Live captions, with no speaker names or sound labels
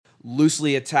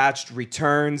Loosely Attached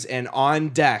returns, and on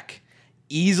deck,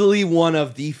 easily one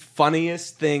of the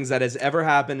funniest things that has ever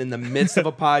happened in the midst of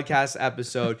a podcast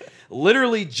episode.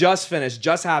 Literally just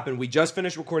happened. We just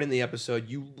finished recording the episode.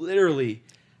 You literally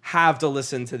have to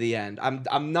listen to the end.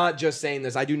 I'm not just saying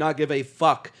this. I do not give a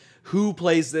fuck who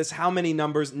plays this, how many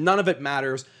numbers. None of it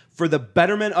matters. For the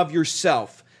betterment of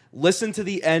yourself, listen to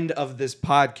the end of this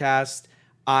podcast.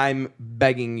 I'm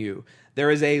begging you.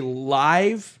 There is a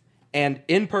live and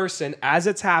in person, as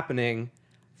it's happening,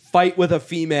 fight with a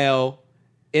female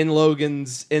in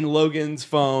Logan's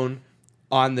phone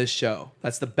on this show.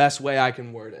 That's the best way I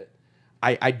can word it.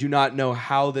 I do not know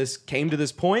how this came to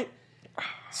this point.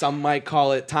 Some might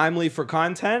call it timely for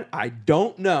content. I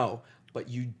don't know, but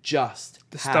you just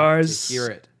have to hear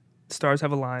it. The stars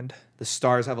have aligned. The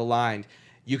stars have aligned.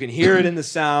 You can hear it in the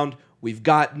sound. We've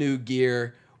got new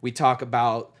gear. We talk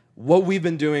about what we've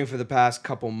been doing for the past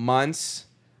couple months,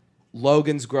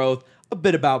 Logan's growth, a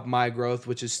bit about my growth,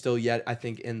 which is still yet, I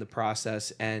think, in the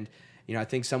process. And, I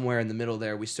think somewhere in the middle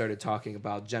there, we started talking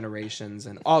about generations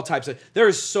and all types of... There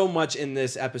is so much in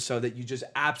this episode that you just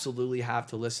absolutely have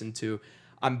to listen to.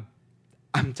 I'm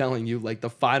telling you, like, the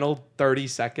final 30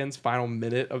 seconds, final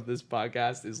minute of this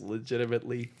podcast is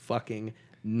legitimately fucking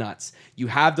nuts. You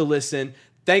have to listen.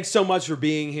 Thanks so much for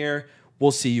being here.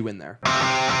 We'll see you in there.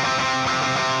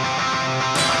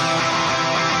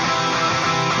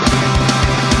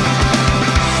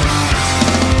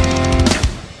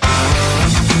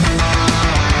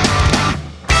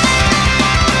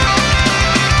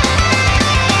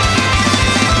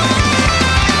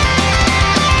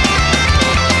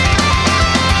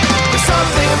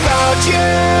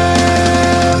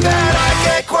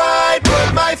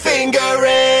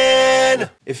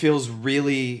 It feels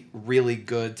really, really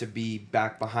good to be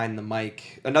back behind the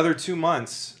mic. Another 2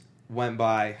 months went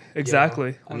by.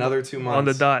 Exactly. Another 2 months. On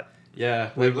the dot. Yeah,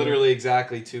 like literally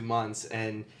exactly 2 months.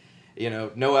 And,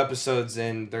 no episodes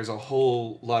in. There's a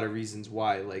whole lot of reasons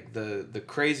why. Like, the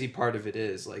crazy part of it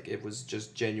is, like, it was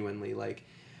just genuinely, like,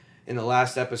 in the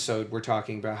last episode, we're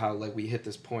talking about how, like, we hit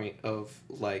this point of,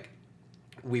 like,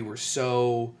 we were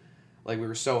so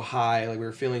high, like, we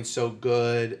were feeling so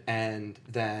good, and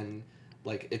then...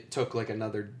 like, it took, like,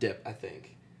 another dip, I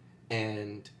think.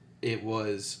 And it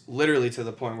was literally to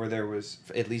the point where there was,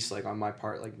 at least, like, on my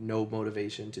part, like, no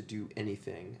motivation to do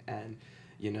anything. And,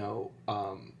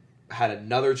 had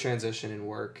another transition in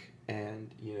work. And,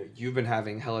 you've been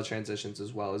having hella transitions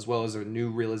as well as a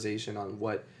new realization on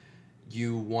what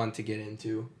you want to get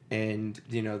into. And,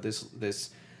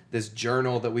 this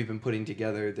journal that we've been putting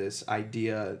together, this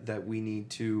idea that we need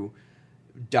to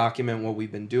document what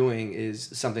we've been doing is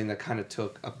something that kind of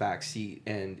took a back seat.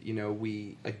 And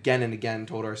we again and again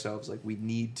told ourselves, like, we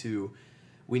need to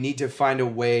find a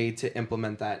way to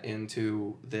implement that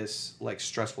into this, like,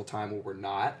 stressful time where we're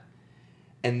not.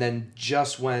 And then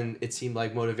just when it seemed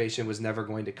like motivation was never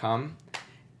going to come,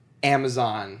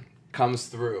 Amazon comes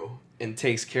through and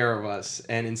takes care of us.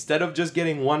 And instead of just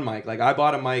getting one mic, like, I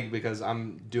bought a mic because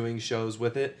I'm doing shows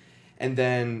with it, and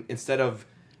then instead of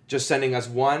just sending us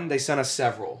one, they sent us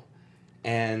several.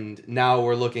 And now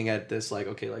we're looking at this like,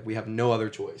 okay, like, we have no other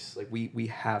choice. Like, we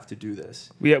have to do this.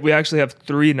 We actually have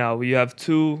 3 now. We have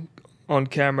 2 on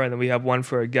camera, and then we have 1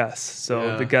 for a guest.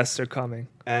 So the guests are coming.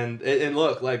 And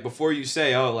look, like, before you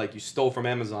say, oh, like, you stole from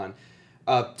Amazon,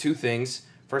 2 things.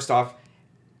 First off,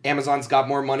 Amazon's got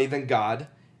more money than God.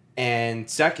 And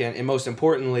second, and most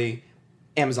importantly,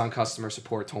 Amazon customer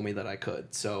support told me that I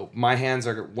could. So my hands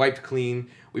are wiped clean.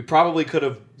 We probably could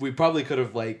have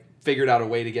like figured out a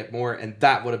way to get more, and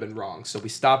that would have been wrong. So we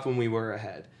stopped when we were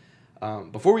ahead.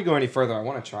 Before we go any further, I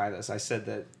want to try this. I said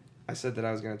that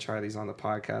I was going to try these on the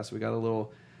podcast. We got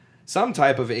some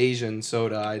type of Asian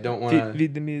soda. I don't want to...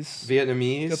 Vietnamese.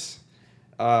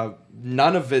 Yep.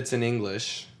 None of it's in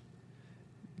English.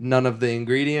 None of the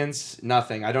ingredients,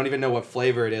 nothing. I don't even know what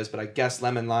flavor it is, but I guess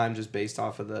lemon lime just based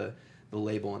off of the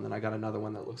label. And then I got another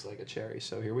one that looks like a cherry.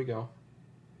 So here we go.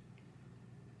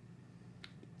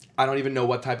 I don't even know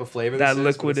what type of flavor this is.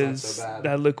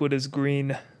 That liquid is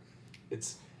green.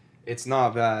 It's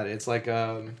not bad. It's like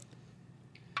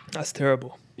That's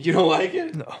terrible. You don't like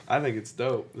it? No. I think it's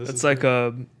dope. It's like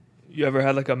you ever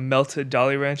had like a melted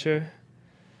Jolly Rancher?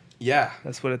 Yeah.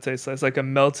 That's what it tastes like. It's like a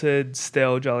melted,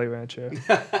 stale Jolly Rancher.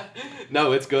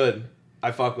 No, it's good.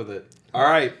 I fuck with it. All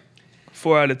right.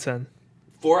 4 out of 10.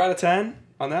 4 out of 10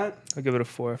 on that? I'll give it a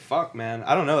 4. Fuck, man.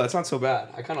 I don't know. That's not so bad.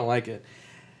 I kind of like it.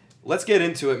 Let's get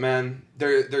into it, man.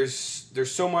 There's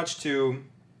so much to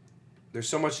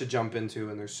jump into,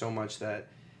 and there's so much that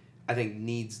I think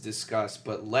needs discussed.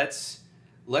 But let's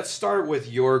start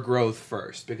with your growth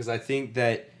first, because I think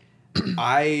that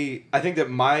I think that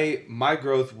my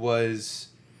growth was,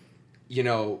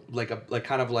 like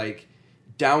kind of like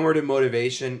downward in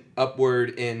motivation,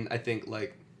 upward in, I think,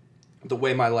 like the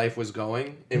way my life was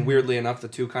going, and weirdly enough, the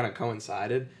two kind of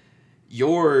coincided.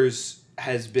 Yours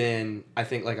has been, I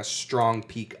think, like a strong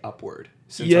peak upward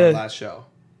since our last show.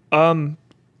 I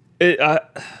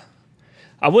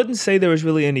wouldn't say there was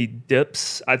really any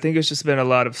dips. I think it's just been a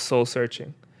lot of soul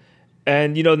searching.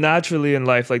 And naturally in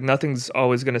life, like nothing's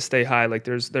always going to stay high. Like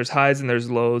there's highs and there's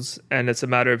lows, and it's a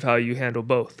matter of how you handle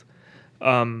both.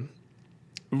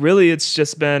 Really, it's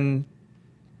just been,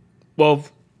 well,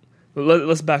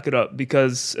 let's back it up,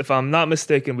 because if I'm not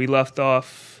mistaken, we left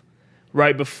off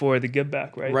right before the give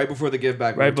back, right? Right before the give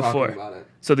back. Right before. Talking about it.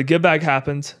 So the give back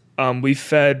happened. We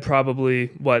fed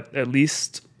probably at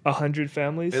least 100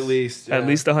 families. At least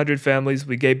 100 families.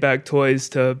 We gave back toys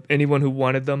to anyone who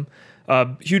wanted them.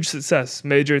 Huge success,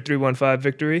 major 315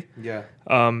 victory. Yeah.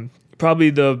 Probably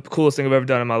the coolest thing I've ever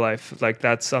done in my life. Like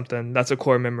that's a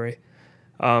core memory.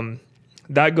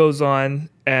 That goes on,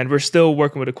 and we're still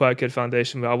working with the Quiet Kid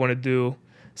Foundation. I want to do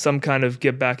some kind of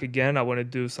give back again. I want to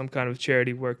do some kind of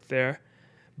charity work there.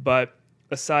 But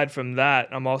aside from that,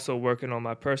 I'm also working on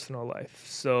my personal life.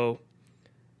 So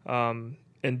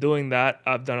in doing that,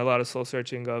 I've done a lot of soul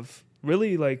searching of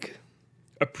really like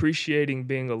appreciating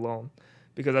being alone.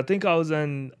 Because I think I was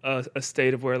in a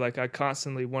state of where like I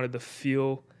constantly wanted to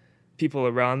feel people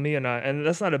around me, and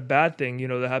that's not a bad thing,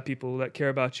 to have people that care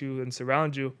about you and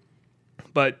surround you.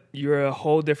 But you're a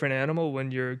whole different animal when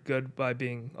you're good by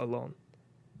being alone.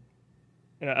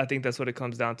 And I think that's what it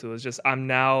comes down to, is just I'm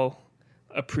now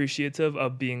appreciative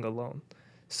of being alone.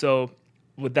 So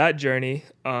with that journey,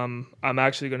 I'm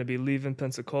actually going to be leaving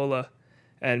Pensacola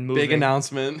and moving. Big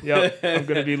announcement. Yep, I'm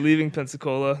going to be leaving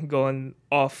Pensacola, going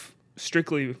off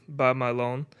strictly by my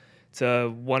loan to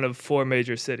one of 4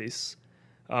 major cities.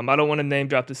 I don't want to name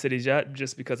drop the cities yet,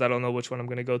 just because I don't know which one I'm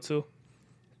going to go to.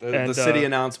 The city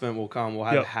announcement will come. We'll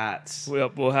have hats.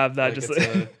 We'll have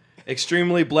that.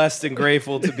 Extremely blessed and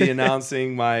grateful to be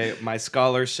announcing my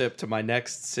scholarship to my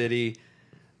next city,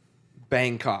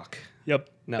 Bangkok. Yep.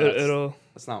 No,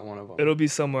 that's not one of them. It'll be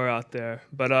somewhere out there.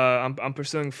 But I'm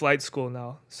pursuing flight school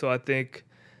now, so I think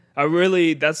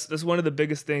that's one of the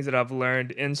biggest things that I've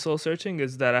learned in soul searching,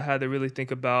 is that I had to really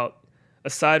think about,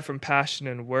 aside from passion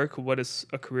and work, what is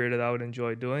a career that I would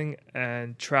enjoy doing,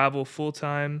 and travel full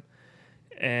time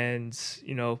and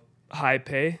high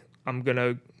pay. I'm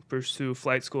gonna pursue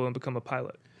flight school and become a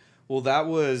pilot. Well,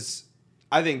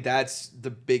 I think that's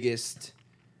the biggest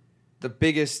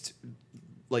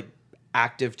like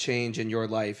active change in your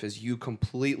life, is you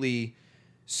completely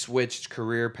switched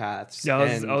career paths. Yeah,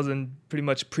 I was in pretty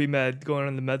much pre-med, going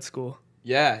into med school.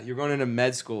 Yeah, you're going into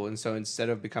med school, and so instead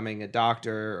of becoming a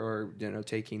doctor or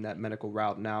taking that medical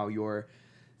route, now you're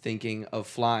thinking of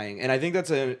flying. And I think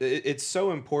it's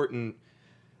so important.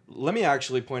 Let me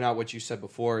actually point out what you said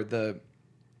before.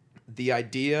 The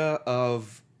idea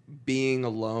of being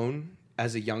alone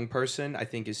as a young person, I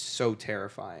think, is so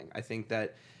terrifying. I think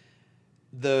that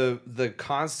the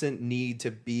constant need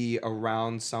to be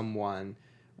around someone,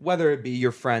 whether it be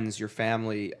your friends, your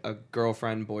family, a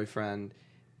girlfriend, boyfriend,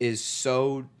 is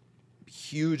so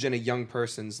huge in a young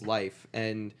person's life.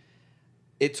 And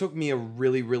it took me a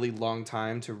really, really long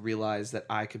time to realize that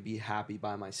I could be happy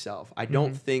by myself. I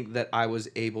don't think that I was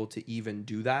able to even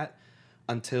do that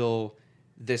until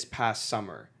this past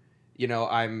summer.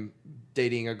 I'm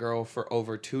dating a girl for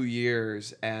over 2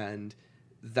 years, and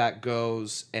that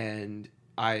goes, and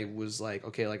I was like,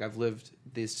 okay, like I've lived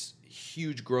this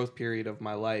huge growth period of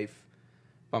my life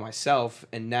by myself,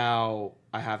 and now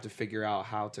I have to figure out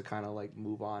how to kind of like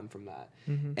move on from that.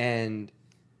 And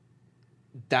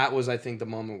that was, I think, the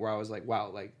moment where I was like, wow,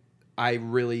 like I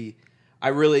really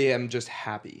am just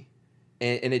happy.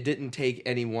 And it didn't take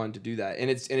anyone to do that. And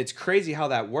it's crazy how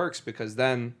that works, because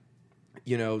then,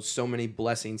 so many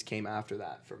blessings came after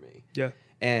that for me. Yeah.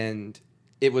 And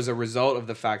it was a result of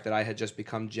the fact that I had just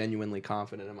become genuinely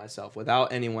confident in myself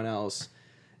without anyone else,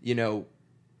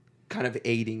 kind of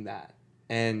aiding that.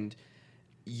 And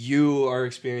you are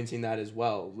experiencing that as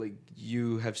well. Like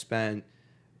you have spent,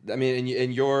 and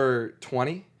you're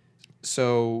 20.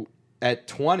 So at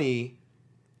 20,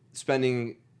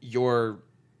 spending your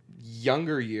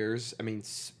younger years,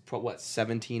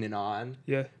 17 and on,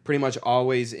 pretty much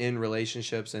always in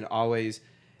relationships and always,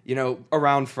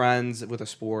 around friends, with a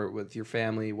sport, with your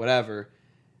family, whatever,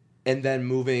 and then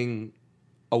moving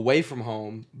away from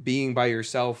home, being by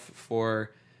yourself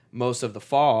for most of the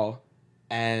fall,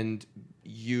 and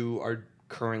you are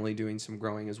currently doing some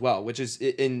growing as well, which is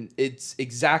it's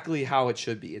exactly how it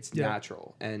should be. It's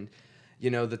natural. And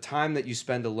the time that you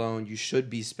spend alone, you should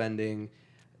be spending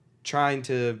trying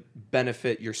to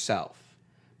benefit yourself.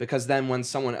 Because then when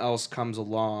someone else comes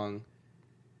along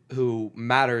who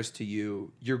matters to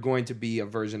you, you're going to be a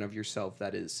version of yourself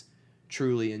that is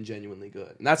truly and genuinely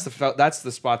good. And that's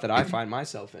the spot that I find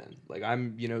myself in. Like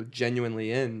I'm,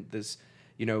 genuinely in this,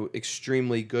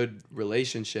 extremely good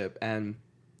relationship, and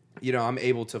I'm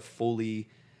able to fully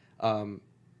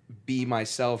be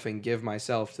myself and give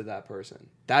myself to that person.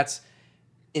 That's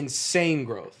insane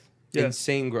growth. Yeah.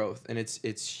 Insane growth, and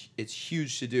it's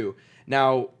huge to do.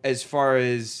 Now, as far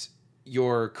as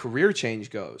your career change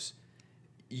goes,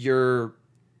 you're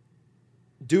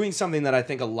doing something that I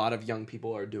think a lot of young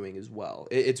people are doing as well.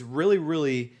 It's really,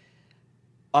 really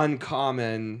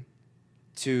uncommon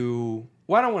to...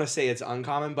 Well, I don't want to say it's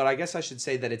uncommon, but I guess I should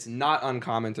say that it's not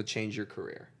uncommon to change your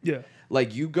career. Yeah.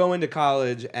 Like, you go into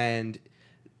college, and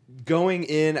going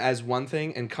in as one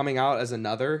thing and coming out as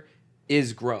another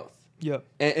is growth. Yeah.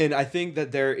 And I think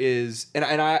that there is... And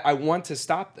I want to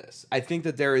stop this. I think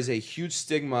that there is a huge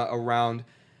stigma around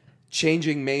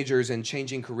changing majors and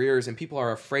changing careers, and people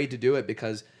are afraid to do it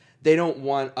because they don't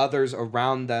want others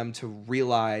around them to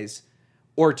realize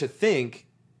or to think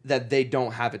that they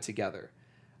don't have it together.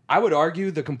 I would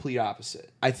argue the complete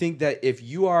opposite. I think that if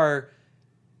you are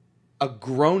a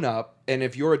grown-up and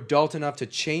if you're adult enough to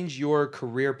change your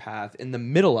career path in the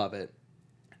middle of it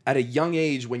at a young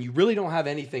age when you really don't have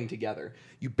anything together,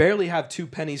 you barely have 2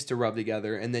 pennies to rub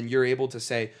together, and then you're able to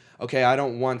say, okay, I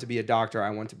don't want to be a doctor, I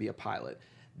want to be a pilot.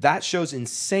 That shows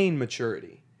insane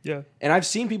maturity. Yeah. And I've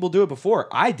seen people do it before.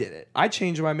 I did it. I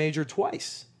changed my major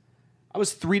twice. I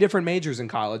was 3 different majors in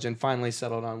college and finally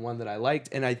settled on one that I liked.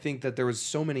 And I think that there was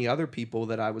so many other people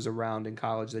that I was around in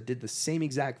college that did the same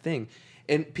exact thing.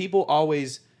 And people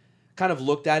always kind of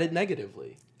looked at it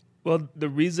negatively. Well, the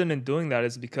reason in doing that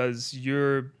is because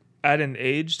you're at an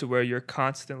age to where you're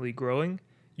constantly growing.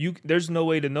 There's no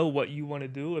way to know what you want to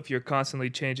do if you're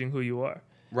constantly changing who you are.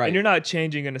 Right. And you're not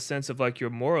changing in a sense of like your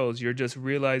morals. You're just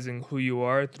realizing who you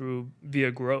are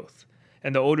via growth.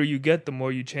 And the older you get, the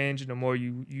more you change and the more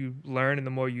you learn and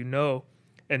the more you know.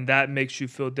 And that makes you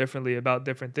feel differently about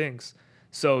different things.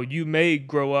 So you may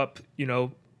grow up,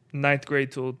 9th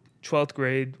grade till 12th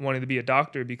grade wanting to be a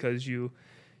doctor because your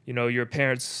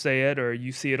parents say it or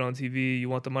you see it on TV, you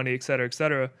want the money, et cetera, et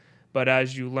cetera. But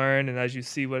as you learn and as you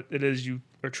see what it is you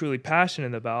are truly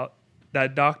passionate about,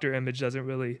 that doctor image doesn't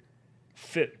really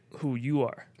fit who you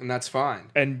are. And that's fine.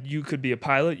 And you could be a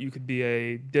pilot, you could be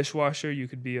a dishwasher, you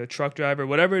could be a truck driver,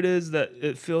 whatever it is that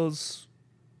it feels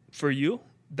for you,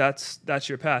 that's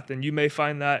your path. And you may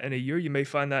find that in a year, you may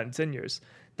find that in 10 years.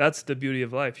 That's the beauty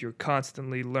of life. You're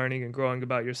constantly learning and growing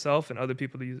about yourself and other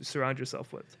people that you surround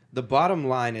yourself with. The bottom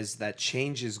line is that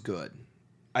change is good.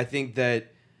 I think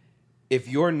that if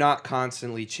you're not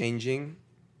constantly changing,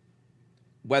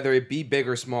 whether it be big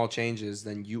or small changes,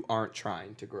 then you aren't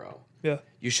trying to grow. Yeah.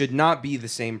 You should not be the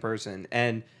same person.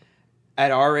 And at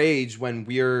our age, when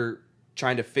we're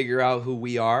trying to figure out who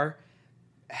we are,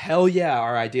 hell yeah,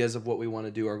 our ideas of what we want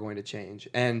to do are going to change.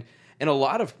 And in a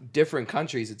lot of different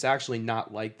countries, it's actually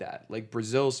not like that. Like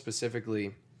Brazil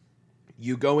specifically,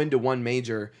 you go into one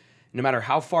major, no matter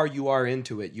how far you are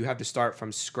into it, you have to start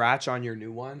from scratch on your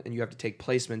new one, and you have to take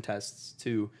placement tests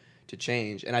to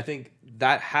change. And I think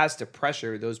that has to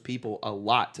pressure those people a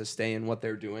lot to stay in what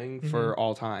they're doing for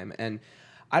all time. And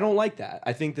I don't like that.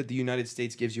 I think that the United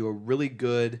States gives you a really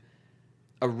good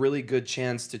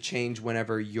chance to change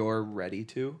whenever you're ready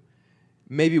to.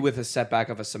 Maybe with a setback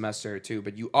of a semester or two,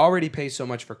 but you already pay so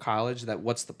much for college that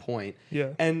what's the point?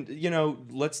 Yeah. And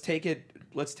let's take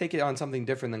it on something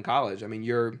different than college. I mean,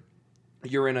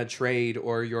 you're in a trade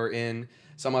or you're in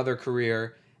some other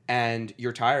career and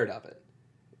you're tired of it.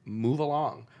 Move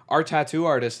along. Our tattoo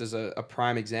artist is a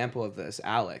prime example of this,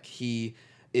 Alec. He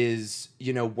is,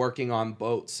 working on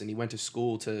boats, and he went to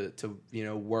school to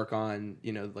work on,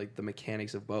 like the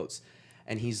mechanics of boats.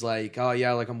 And he's like, oh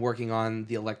yeah, like I'm working on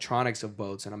the electronics of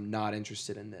boats and I'm not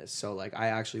interested in this. So like I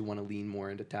actually want to lean more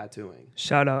into tattooing.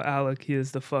 Shout out Alec, he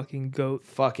is the fucking GOAT.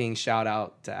 Fucking shout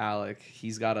out to Alec.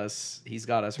 He's got us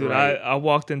Dude, right. I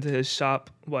walked into his shop,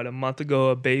 a month ago,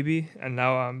 a baby, and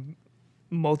now I'm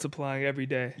multiplying every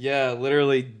day. Yeah,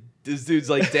 literally, this dude's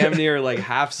like damn near like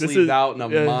half sleeved out in a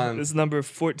month. This is number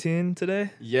 14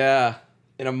 today. Yeah,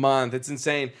 in a month. It's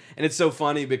insane. And it's so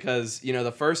funny because,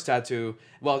 the first tattoo,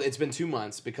 well, it's been 2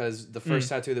 months because the first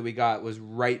tattoo that we got was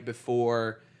right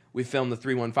before we filmed the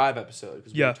 315 episode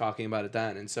because we were talking about it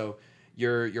then. And so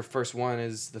your first one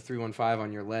is the 315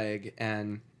 on your leg,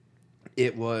 and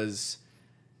it was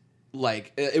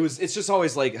like, it's just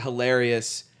always like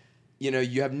hilarious.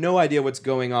 You have no idea what's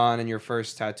going on in your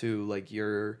first tattoo. Like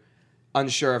you're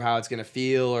unsure of how it's gonna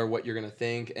feel or what you're gonna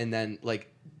think, and then like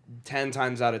 10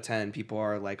 times out of 10 people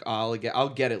are like, oh, I'll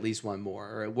get at least one more,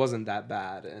 or it wasn't that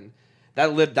bad. And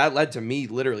that led to me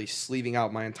literally sleeving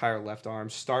out my entire left arm,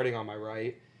 starting on my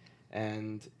right.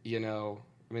 And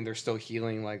I mean, they're still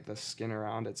healing, like the skin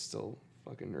around it's still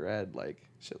fucking red, like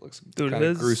shit looks kind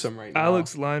of gruesome right now.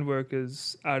 Alex line work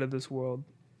is out of this world.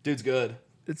 Dude's good.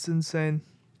 It's insane.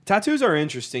 Tattoos are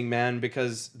interesting, man,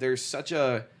 because I think there's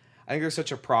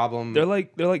such a problem. They're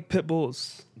like pit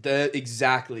bulls.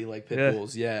 Exactly like pit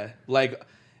bulls, yeah. Like,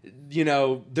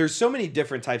 there's so many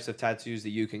different types of tattoos that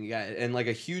you can get, and like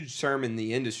a huge term in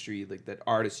the industry like that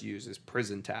artists use is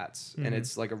prison tats, and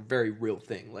it's like a very real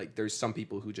thing. Like, there's some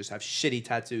people who just have shitty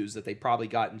tattoos that they probably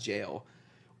got in jail,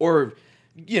 or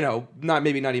not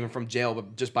even from jail,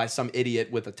 but just by some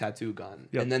idiot with a tattoo gun.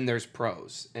 Yep. And then there's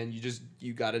pros, and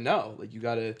you got to know, like, you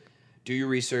got to do your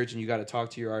research, and you got to talk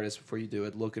to your artist before you do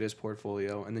it. Look at his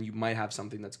portfolio, and then you might have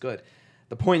something that's good.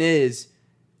 The point is,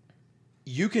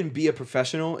 you can be a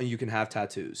professional and you can have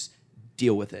tattoos.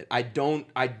 Deal with it. I don't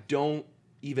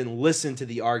even listen to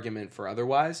the argument for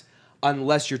otherwise,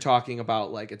 unless you're talking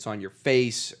about like it's on your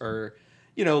face or,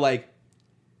 like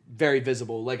very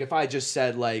visible. Like if I just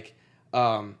said like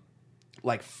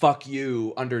fuck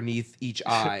you underneath each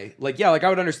eye, like I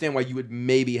would understand why you would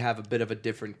maybe have a bit of a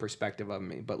different perspective of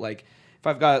me. But like if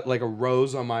I've got like a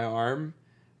rose on my arm,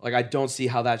 like I don't see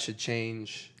how that should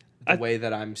change the way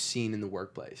that I'm seen in the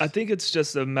workplace. I think it's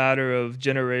just a matter of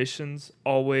generations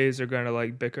always are going to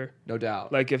like bicker. No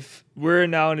doubt. Like if we're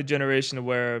now in a generation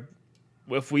where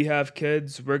if we have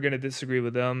kids, we're going to disagree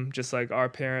with them, just like our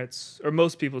parents or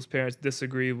most people's parents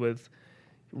disagree with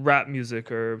rap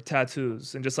music or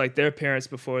tattoos, and just like their parents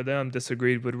before them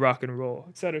disagreed with rock and roll,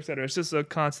 et cetera, et cetera. It's just a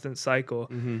constant cycle.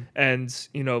 Mm-hmm.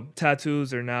 And,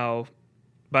 tattoos are now,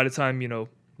 by the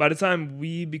time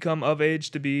we become of age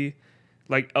to be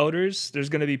like elders, there's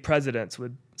going to be presidents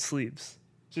with sleeves.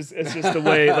 It's just the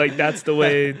way, like that's the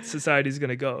way society's going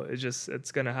to go.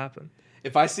 It's going to happen.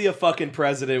 If I see a fucking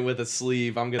president with a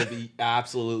sleeve, I'm going to be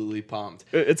absolutely pumped.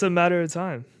 It's a matter of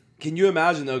time. Can you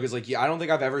imagine though? Because I don't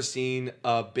think I've ever seen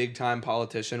a big time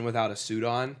politician without a suit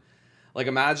on. Like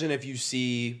imagine if you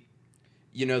see,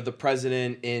 the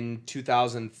president in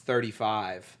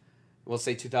 2035, we'll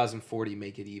say 2040,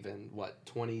 make it even,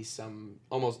 20 some,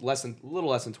 almost little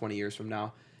less than 20 years from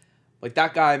now. Like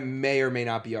that guy may or may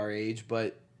not be our age,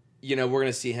 but we're going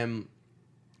to see him,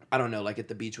 I don't know, like at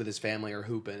the beach with his family or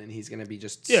hooping, and he's going to be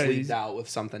just sleeved out with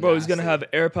something. Bro, he's going to have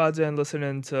AirPods in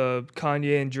listening to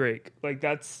Kanye and Drake. Like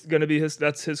that's going to be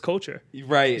that's his culture.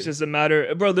 Right. It's just a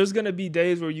matter, bro, there's going to be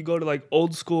days where you go to like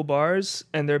old school bars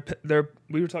and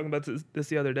we were talking about this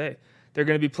the other day. They're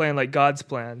going to be playing like God's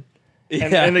Plan.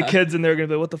 And the kids in there are going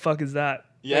to be like, what the fuck is that?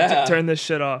 Yeah. Like, turn this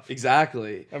shit off.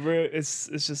 Exactly. It's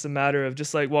just a matter of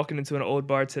just like walking into an old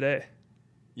bar today.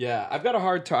 Yeah, I got a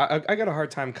hard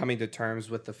time coming to terms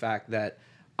with the fact that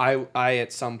I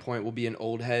at some point will be an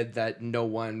old head that no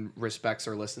one respects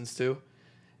or listens to,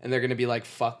 and they're going to be like,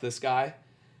 fuck this guy.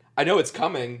 I know it's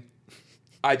coming.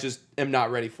 I just am not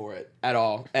ready for it at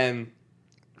all. And,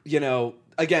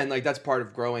 again, like that's part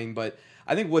of growing, but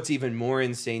I think what's even more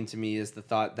insane to me is the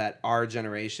thought that our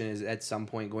generation is at some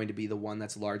point going to be the one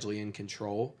that's largely in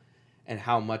control, and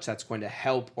how much that's going to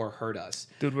help or hurt us.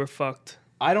 Dude, we're fucked.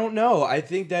 I don't know. I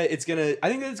think that it's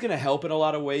gonna help in a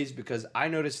lot of ways, because I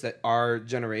noticed that our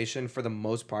generation, for the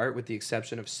most part, with the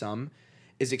exception of some,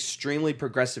 is extremely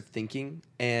progressive thinking,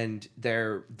 and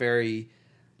they're very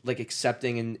like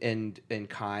accepting and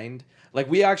kind. Like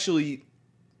we actually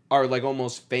are like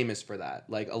almost famous for that.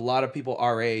 Like a lot of people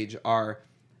our age are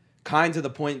kind to the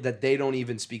point that they don't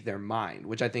even speak their mind,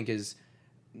 which I think is,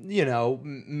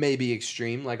 maybe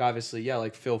extreme. Like obviously, yeah,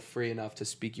 like feel free enough to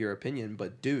speak your opinion,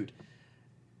 but dude,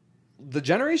 the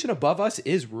generation above us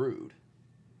is rude.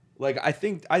 Like I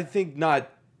think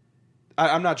not.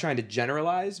 I'm not trying to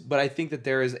generalize, but I think that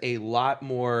there is a lot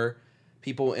more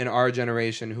people in our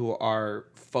generation who are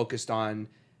focused on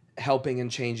helping and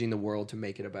changing the world to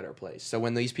make it a better place. So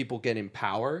when these people get in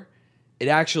power, it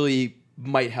actually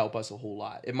might help us a whole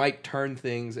lot. It might turn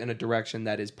things in a direction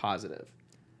that is positive.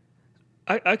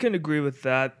 I can agree with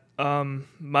that.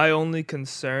 My only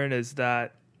concern is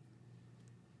that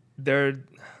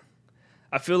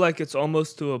I feel like it's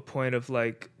almost to a point of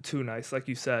like too nice, like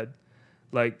you said.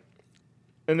 Like,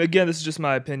 and again, this is just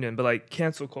my opinion, but like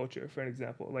cancel culture, for an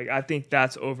example. Like I think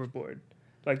that's overboard.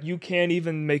 Like you can't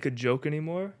even make a joke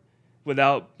anymore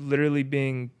without literally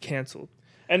being canceled.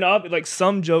 And like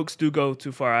some jokes do go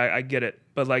too far. I get it.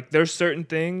 But like there's certain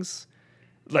things,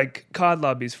 like COD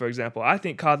lobbies, for example. I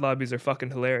think COD lobbies are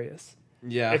fucking hilarious.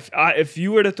 Yeah. If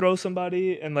you were to throw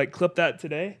somebody and like clip that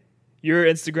today, your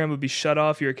Instagram would be shut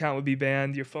off, your account would be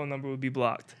banned, your phone number would be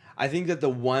blocked. I think that the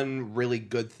one really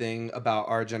good thing about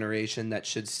our generation that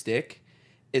should stick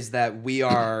is that we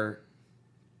are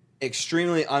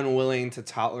extremely unwilling to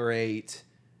tolerate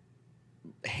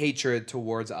hatred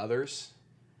towards others.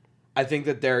 I think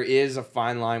that there is a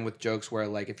fine line with jokes where,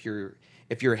 like, if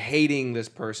you're hating this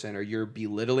person or you're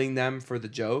belittling them for the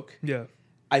joke, Yeah.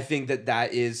 I think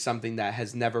that is something that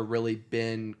has never really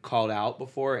been called out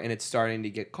before, and it's starting to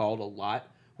get called a lot,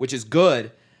 which is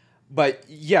good. But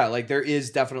yeah, like, there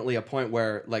is definitely a point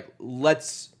where, like,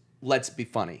 let's be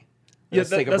funny. Let's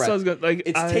take a breath. Sounds good. Like,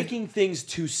 it's taking things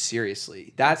too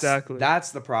seriously. That's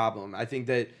the problem. I think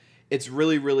that it's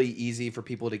really, really easy for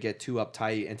people to get too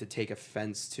uptight and to take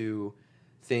offense to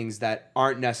things that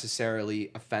aren't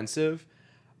necessarily offensive,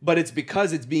 but it's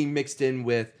because it's being mixed in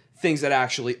with things that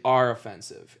actually are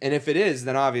offensive. And if it is,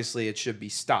 then obviously it should be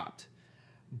stopped.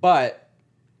 But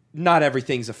not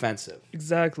everything's offensive.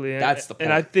 Exactly. That's the point.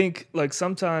 And I think, like,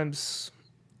 sometimes,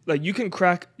 like, you can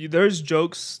there's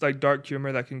jokes, like dark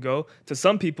humor, that can go to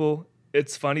some people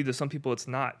it's funny, to some people it's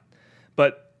not.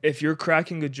 But if you're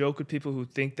cracking a joke with people who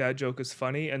think that joke is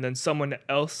funny and then someone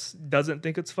else doesn't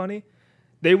think it's funny,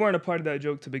 they weren't a part of that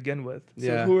joke to begin with.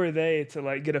 So who are they to,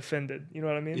 like, get offended? You know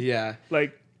what I mean? Yeah.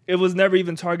 Like, it was never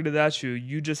even targeted at you.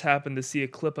 You just happened to see a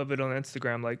clip of it on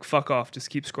Instagram. Like, fuck off. Just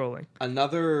keep scrolling.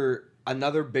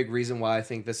 Another big reason why I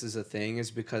think this is a thing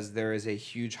is because there is a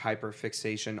huge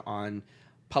hyperfixation on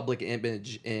public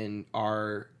image in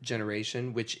our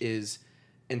generation, which is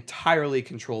entirely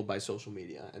controlled by social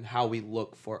media and how we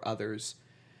look for others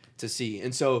to see.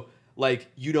 And so, like,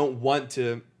 you don't want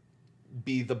to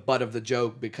be the butt of the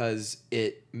joke because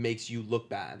it makes you look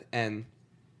bad. And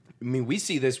I mean, we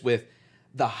see this with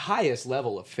the highest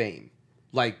level of fame.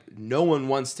 Like, no one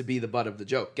wants to be the butt of the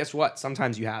joke. Guess what?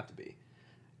 Sometimes you have to be.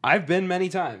 I've been many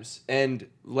times, and,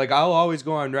 like, I'll always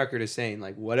go on record as saying,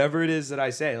 like, whatever it is that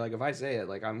I say, like, if I say it,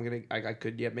 like, I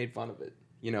could get made fun of it,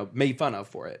 made fun of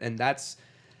for it. And that's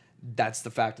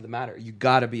the fact of the matter. You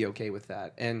got to be okay with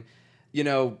that. And,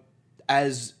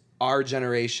 as our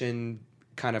generation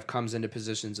kind of comes into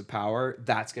positions of power,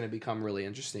 that's going to become really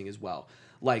interesting as well.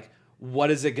 Like, what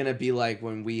is it going to be like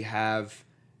when we have,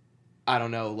 I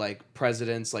don't know, like,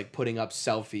 presidents, like, putting up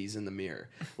selfies in the mirror?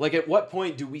 Like, at what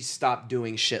point do we stop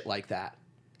doing shit like that?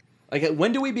 Like,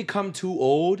 when do we become too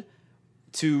old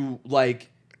to, like,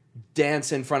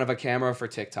 dance in front of a camera for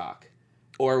TikTok?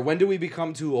 Or when do we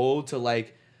become too old to,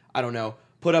 like, I don't know,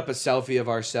 put up a selfie of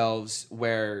ourselves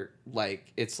where,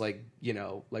 like, it's like,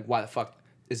 like, why the fuck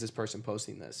is this person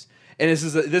posting this? And this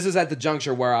is at the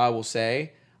juncture where I will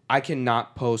say, I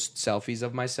cannot post selfies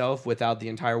of myself without the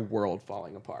entire world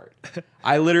falling apart.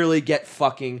 I literally get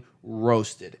fucking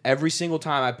roasted every single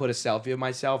time I put a selfie of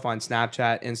myself on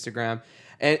Snapchat, Instagram,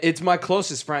 and it's my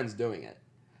closest friends doing it.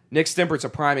 Nick Stimpert's a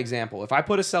prime example. If I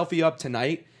put a selfie up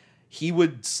tonight, he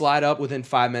would slide up within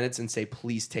 5 minutes and say,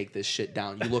 "Please take this shit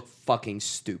down. You look fucking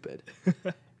stupid."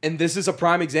 And this is a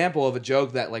prime example of a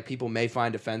joke that, like, people may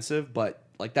find offensive, but,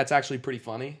 like, that's actually pretty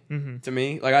funny to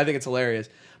me. Like, I think it's hilarious.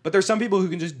 But there's some people who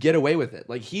can just get away with it.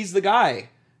 Like, he's the guy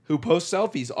who posts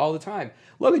selfies all the time.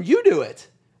 Logan, you do it.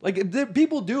 Like,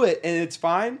 people do it, and it's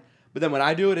fine. But then when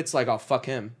I do it, it's like, oh, fuck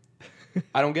him.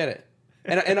 I don't get it.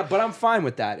 But I'm fine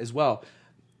with that as well.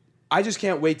 I just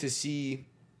can't wait to see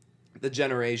the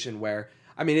generation where,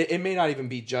 I mean, it may not even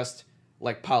be just,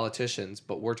 like, politicians,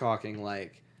 but we're talking,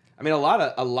 like, I mean, a lot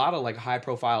of like, high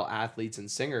profile athletes and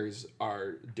singers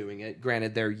are doing it.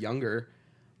 Granted, they're younger,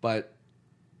 but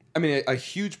I mean, a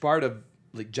huge part of,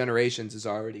 like, generations is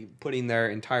already putting their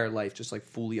entire life just, like,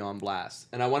 fully on blast.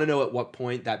 And I want to know at what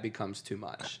point that becomes too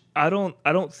much. I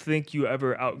don't think you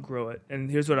ever outgrow it. And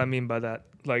here's what I mean by that.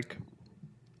 Like,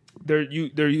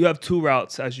 you have two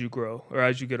routes as you grow or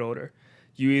as you get older.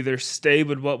 You either stay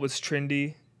with what was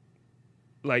trendy,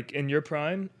 like, in your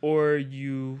prime, or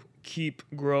you keep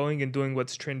growing and doing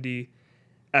what's trendy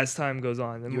as time goes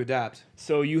on. And you adapt.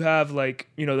 So you have, like,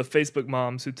 the Facebook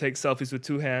moms who take selfies with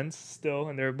two hands still,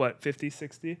 and they're, what, 50,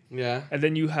 60? Yeah. And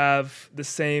then you have the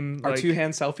same, Are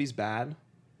two-hand selfies bad,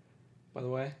 by the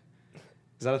way?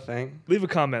 Is that a thing? Leave a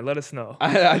comment. Let us know.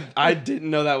 I didn't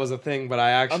know that was a thing, but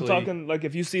I'm talking, like,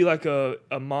 if you see, like, a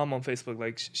mom on Facebook,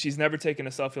 like, she's never taken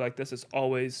a selfie like this. It's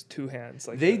always two hands.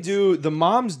 Like, the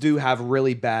moms do have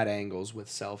really bad angles with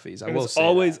selfies. I will say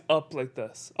always that. Up like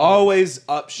this. Always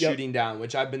up, shooting down,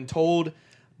 which I've been told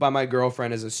by my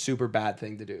girlfriend is a super bad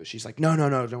thing to do. She's like, no,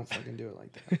 don't fucking do it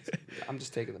like that. I'm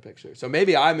just taking the picture. So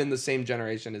maybe I'm in the same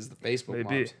generation as the Facebook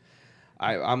moms.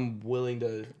 I'm willing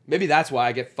to. Maybe that's why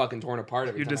I get fucking torn apart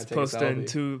every time I take a selfie. You're just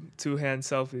posting two hand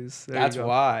selfies. That's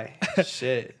why.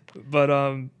 Shit. But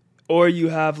Or you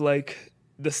have like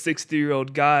the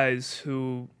 60-year-old guys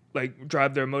who like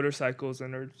drive their motorcycles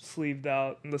and are sleeved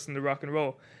out and listen to rock and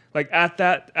roll. Like at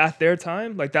their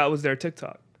time, like that was their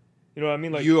TikTok. You know what I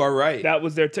mean? Like You are right. that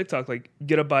was their TikTok. Like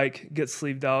get a bike, get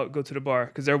sleeved out, go to the bar,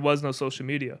 because there was no social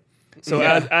media. So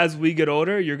as we get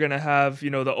older, you're gonna have, you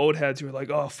know, the old heads who are like,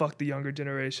 oh fuck the younger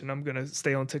generation, I'm gonna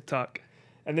stay on TikTok,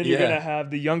 and then you're gonna have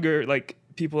the younger like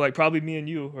people like probably me and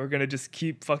you who are gonna just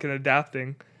keep fucking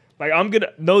adapting. Like I'm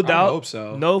gonna, no doubt, I hope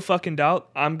so. no fucking doubt,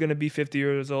 I'm gonna be 50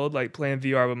 years old like playing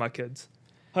VR with my kids,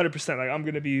 100%. Like I'm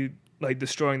gonna be like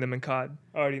destroying them in COD.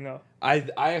 I already know.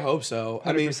 I hope so. 100%.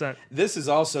 I mean, this is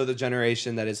also the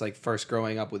generation that is like first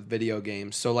growing up with video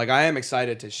games. So like I am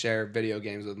excited to share video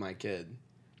games with my kid.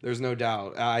 There's no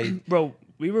doubt. Bro,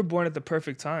 we were born at the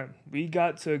perfect time. We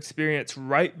got to experience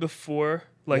right before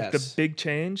like the big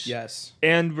change. Yes.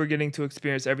 And we're getting to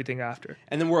experience everything after.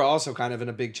 And then we're also kind of in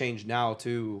a big change now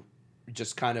too,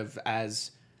 just kind of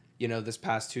as, you know, this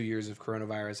past 2 years of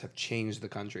coronavirus have changed the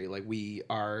country. Like we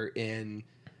are in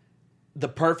the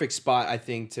perfect spot, I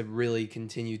think, to really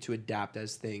continue to adapt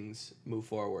as things move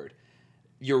forward.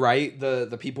 You're right.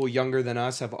 The people younger than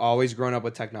us have always grown up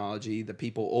with technology. The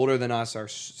people older than us are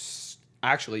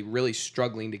actually really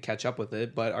struggling to catch up with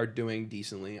it, but are doing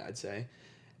decently, I'd say.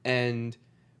 And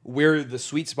we're the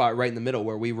sweet spot right in the middle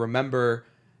where we remember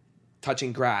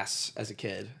touching grass as a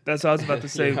kid. That's what I was about to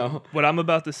say. You know? What I'm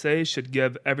about to say should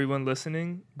give everyone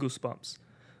listening goosebumps.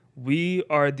 We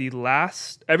are the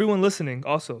last, everyone listening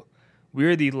also,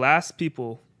 we're the last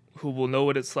people who will know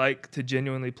what it's like to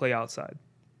genuinely play outside.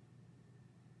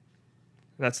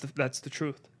 That's the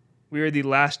truth. We are the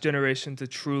last generation to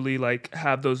truly like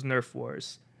have those Nerf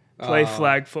wars, play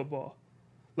flag football.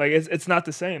 Like it's not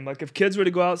the same. Like if kids were to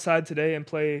go outside today and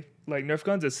play like Nerf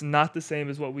guns, it's not the same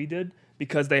as what we did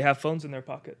because they have phones in their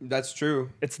pocket. That's true.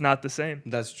 It's not the same.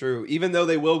 That's true. Even though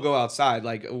they will go outside,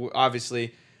 like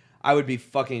obviously, I would be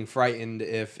fucking frightened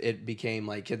if it became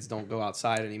like kids don't go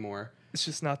outside anymore. It's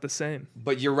just not the same.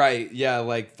 But you're right. Yeah,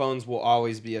 like phones will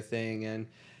always be a thing. And,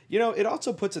 you know, it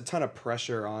also puts a ton of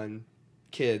pressure on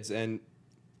kids. And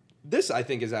this, I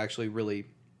think, is actually really,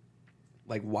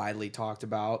 like, widely talked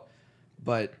about.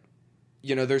 But,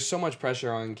 you know, there's so much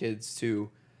pressure on kids to,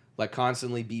 like,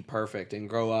 constantly be perfect and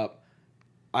grow up,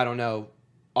 I don't know,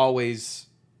 always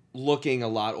looking a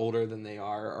lot older than they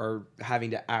are or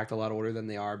having to act a lot older than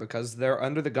they are because they're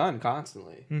under the gun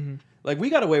constantly. Mm-hmm. Like, we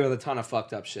got away with a ton of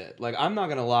fucked up shit. Like, I'm not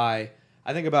going to lie.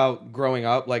 I think about growing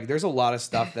up. Like, there's a lot of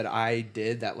stuff that I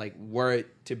did that, like, were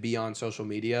it to be on social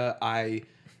media, I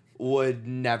would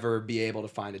never be able to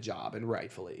find a job, and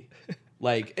rightfully.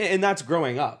 Like, and that's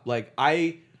growing up. Like,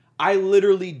 I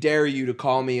literally dare you to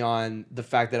call me on the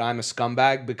fact that I'm a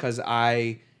scumbag because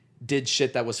I did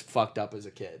shit that was fucked up as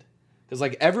a kid. Because,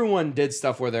 like, everyone did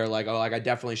stuff where they're like, oh, like, I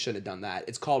definitely shouldn't have done that.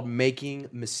 It's called making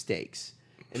mistakes.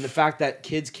 And the fact that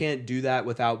kids can't do that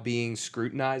without being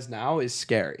scrutinized now is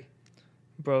scary.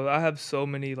 Bro, I have so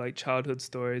many like childhood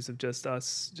stories of just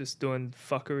us just doing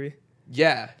fuckery.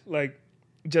 Yeah. Like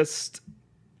just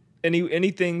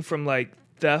anything from like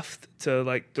theft to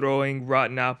like throwing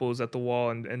rotten apples at the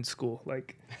wall in school.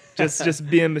 Like just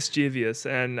being mischievous,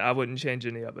 and I wouldn't change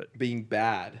any of it. Being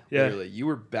bad. Yeah. Literally. You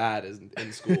were bad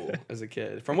in school as a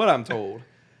kid, from what I'm told.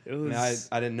 It was...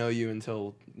 I didn't know you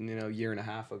until, you know, a year and a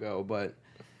half ago, but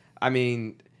I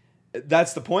mean,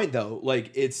 that's the point though.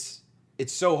 Like it's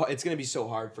going to be so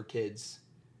hard for kids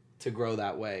to grow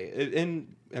that way.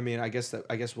 And I mean, I guess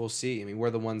we'll see. I mean,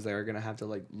 we're the ones that are going to have to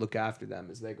like look after them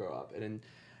as they grow up. And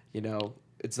you know,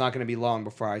 it's not going to be long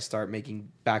before I start making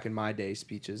back in my day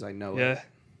speeches. I know it.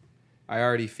 I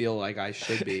already feel like I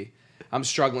should be. I'm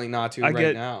struggling not to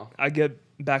now. I get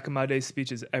back in my day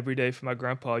speeches every day from my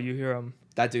grandpa. You hear him.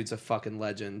 That dude's a fucking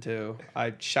legend too.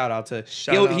 I shout out.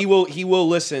 He will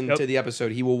listen to the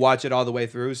episode. He will watch it all the way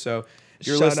through. So if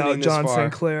you're listening John this far,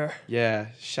 Sinclair. Yeah,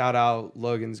 shout out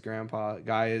Logan's grandpa.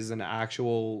 Guy is an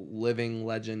actual living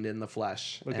legend in the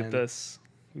flesh. Look at this.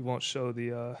 We won't show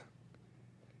the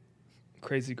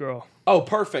crazy girl. Oh,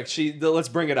 perfect. Let's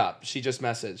bring it up. She just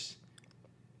messaged.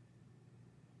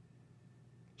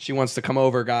 She wants to come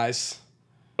over, guys.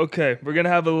 Okay, we're gonna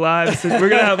have a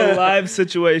live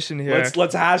situation here.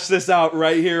 Let's hash this out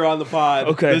right here on the pod.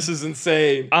 Okay, this is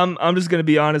insane. I'm just gonna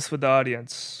be honest with the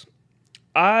audience.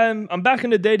 I'm back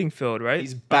in the dating field, right?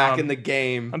 He's back in the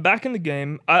game. I'm back in the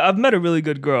game. I've met a really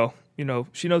good girl. You know,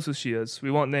 she knows who she is.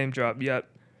 We won't name drop yet.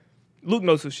 Luke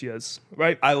knows who she is,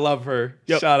 right? I love her.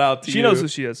 Yep. Shout out to you. She knows who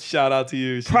she is. Shout out to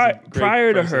you.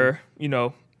 Prior to her, you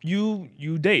know,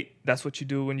 you date. That's what you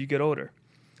do when you get older.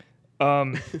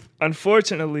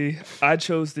 Unfortunately, I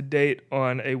chose to date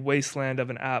on a wasteland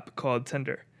of an app called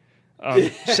Tinder.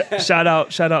 Shout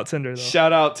out Tinder though.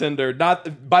 Shout out Tinder.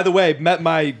 Not, by the way, met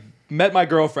my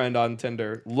girlfriend on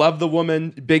Tinder. Love the woman.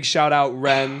 Big shout out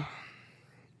Ren.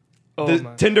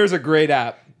 Tinder's a great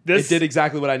app. It did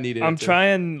exactly what I needed. I'm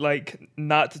trying like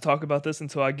not to talk about this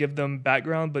until I give them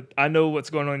background, but I know what's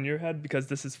going on in your head because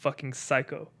this is fucking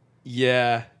psycho.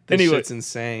 Yeah. This shit's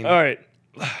insane. All right.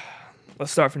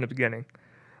 Let's start from the beginning.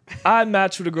 I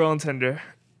matched with a girl on Tinder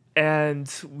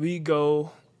and we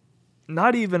go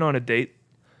not even on a date.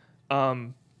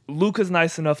 Luca's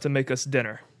nice enough to make us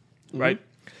dinner, right?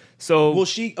 So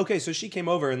she came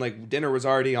over and like dinner was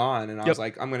already on and I was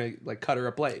like, I'm going to like cut her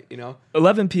a plate,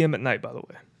 11 p.m. at night, by the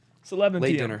way. It's 11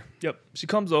 late p.m. dinner. Yep. She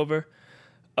comes over.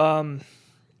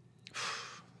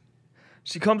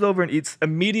 She comes over and eats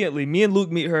immediately. Me and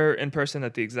Luke meet her in person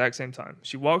at the exact same time.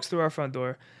 She walks through our front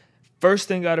door. First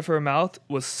thing out of her mouth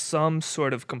was some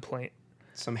sort of complaint.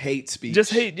 Some hate speech.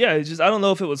 Just hate, yeah. I don't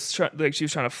know if it was like she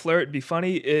was trying to flirt, be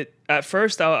funny. At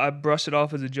first I brushed it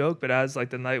off as a joke, but as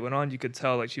like the night went on, you could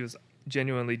tell like she was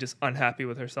genuinely just unhappy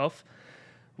with herself.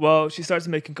 Well, she starts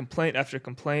making complaint after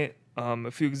complaint.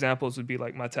 A few examples would be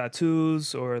like my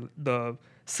tattoos or the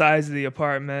size of the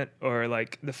apartment or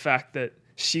like the fact that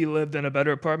she lived in a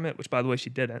better apartment, which by the way,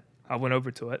 she didn't. I went over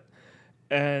to it.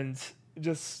 And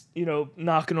just,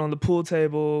 knocking on the pool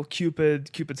table,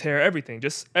 Cupid's hair, everything.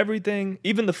 Just everything,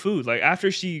 even the food. Like after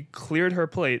she cleared her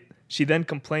plate, she then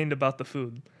complained about the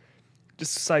food.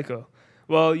 Just psycho.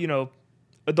 Well,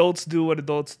 adults do what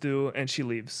adults do, and she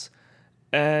leaves.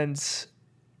 And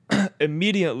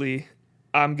immediately,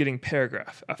 I'm getting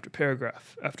paragraph after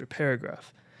paragraph after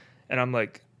paragraph. And I'm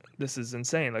like, this is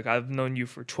insane. Like, I've known you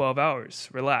for 12 hours.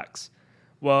 Relax.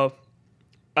 Well,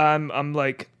 I'm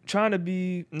like trying to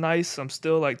be nice. I'm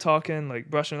still like talking, like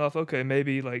brushing it off. Okay,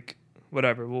 maybe like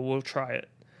whatever. We'll try it.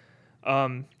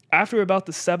 After about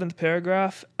the 7th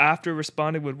paragraph, after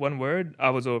responding with one word,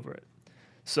 I was over it.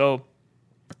 So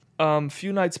a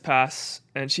few nights pass,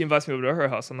 and she invites me over to her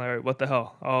house. I'm like, all right, what the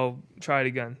hell? I'll try it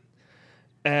again.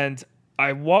 And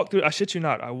I walk through, I shit you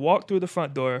not, I walk through the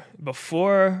front door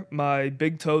before my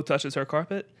big toe touches her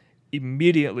carpet,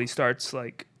 immediately starts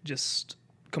like just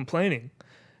complaining.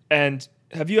 And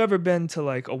have you ever been to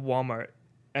like a Walmart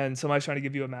and somebody's trying to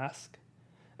give you a mask?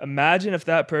 Imagine if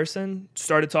that person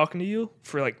started talking to you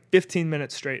for like 15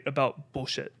 minutes straight about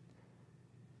bullshit.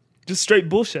 Just straight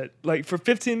bullshit. Like for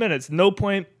 15 minutes, no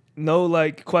point, no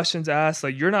like questions asked.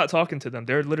 Like you're not talking to them.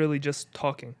 They're literally just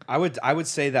talking. I would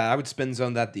say that I would spin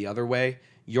zone that the other way.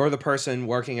 You're the person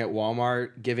working at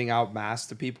Walmart giving out masks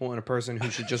to people, and a person who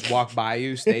should just walk by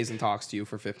you stays and talks to you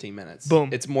for 15 minutes. Boom.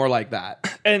 It's more like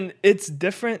that. And it's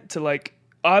different to like,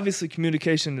 obviously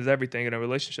communication is everything in a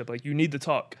relationship. Like you need to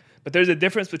talk. But there's a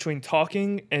difference between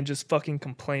talking and just fucking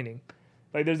complaining.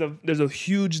 Like there's a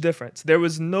huge difference. There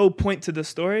was no point to the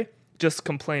story, just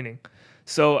complaining.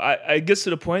 So I gets to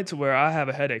the point to where I have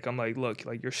a headache. I'm like, look,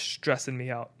 like you're stressing me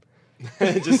out.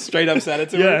 Just straight up said it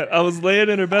to her? Yeah, I was laying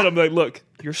in her bed. I'm like, look,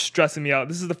 you're stressing me out.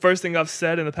 This is the first thing I've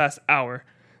said in the past hour.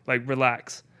 Like,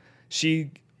 relax.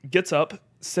 She gets up,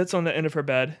 sits on the end of her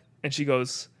bed, and she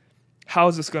goes, how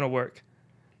is this going to work?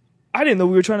 I didn't know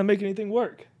we were trying to make anything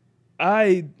work.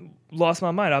 I lost my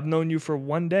mind. I've known you for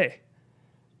one day.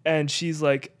 And she's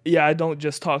like, yeah, I don't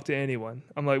just talk to anyone.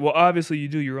 I'm like, well, obviously you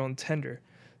do your own Tinder.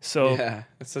 So yeah,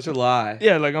 it's such a lie.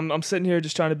 Yeah, like I'm sitting here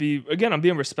just trying to be, again, I'm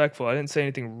being respectful. I didn't say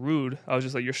anything rude. I was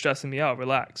just like, you're stressing me out.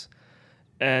 Relax.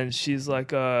 And she's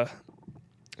like, well,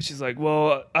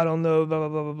 I don't know, blah, blah,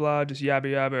 blah, blah, blah, just yabber,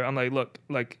 yabber. I'm like, look,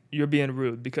 like you're being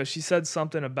rude because she said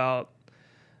something about,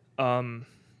 I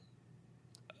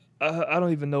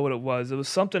don't even know what it was. It was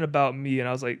something about me. And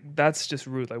I was like, that's just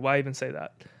rude. Like, why even say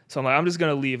that? So I'm like, I'm just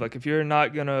going to leave. Like, if you're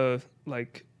not going to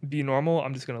like be normal,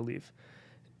 I'm just going to leave.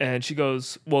 And she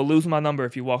goes, well, lose my number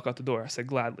if you walk out the door. I said,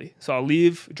 gladly. So I'll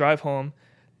leave, drive home.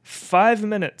 5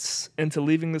 minutes into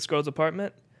leaving this girl's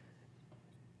apartment,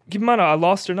 keep in mind, I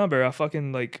lost her number. I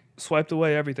fucking like swiped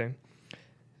away everything.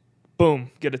 Boom,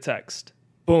 get a text.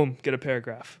 Boom, get a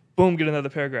paragraph. Boom, get another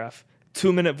paragraph.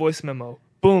 2-minute voice memo.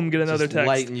 Boom, get another just text.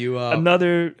 Lighten you up.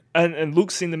 Another, and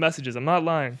Luke's seen the messages. I'm not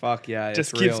lying. Fuck yeah, it's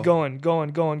just real. keeps going.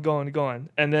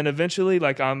 And then eventually,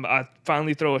 like I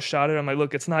finally throw a shot at her. I'm like,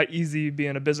 look, it's not easy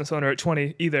being a business owner at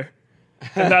 20 either.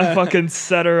 And that fucking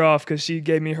set her off because she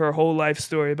gave me her whole life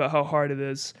story about how hard it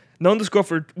is. Known this girl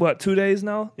for, 2 days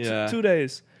now? Yeah. 2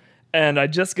 days. And I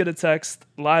just get a text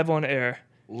live on air.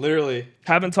 Literally.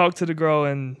 Haven't talked to the girl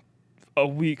in a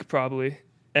week probably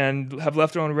and have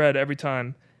left her on red every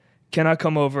time. Can I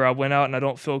come over? I went out and I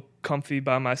don't feel comfy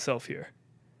by myself here.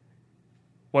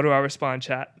 What do I respond,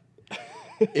 chat?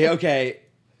 Yeah, okay.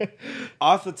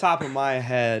 Off the top of my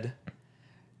head,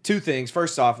 two things.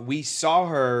 First off, we saw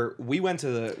her. We went to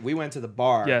the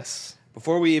bar. Yes.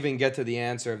 Before we even get to the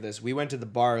answer of this, we went to the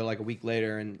bar like a week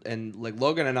later, and like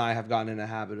Logan and I have gotten in a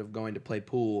habit of going to play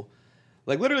pool,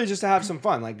 like literally just to have some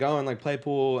fun, like go and like play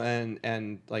pool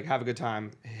and like have a good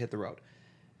time, hit the road.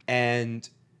 And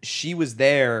she was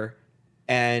there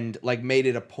and like made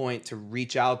it a point to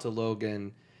reach out to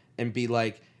Logan and be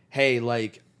like, hey,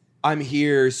 like I'm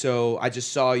here, so I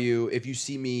just saw you. If you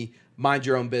see me, mind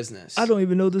your own business. I don't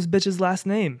even know this bitch's last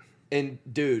name. And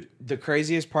dude, the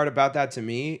craziest part about that to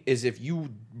me is if you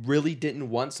really didn't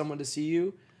want someone to see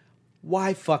you,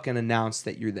 why fucking announce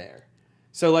that you're there?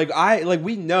 So like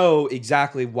we know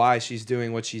exactly why she's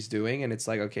doing what she's doing, and it's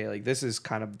like, okay, like this is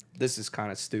kind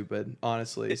of stupid,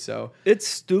 honestly. So It's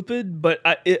stupid, but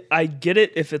I get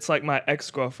it if it's like my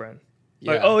ex-girlfriend.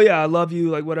 Like, Yeah. oh yeah, I love you,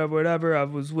 like whatever. I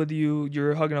was with you,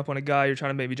 you're hugging up on a guy, you're trying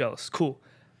to make me jealous. Cool.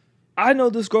 I know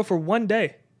this girl for one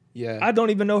day. yeah, I don't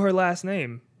even know her last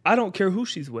name. I don't care who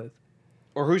she's with.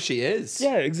 or who she is.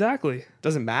 Yeah, exactly.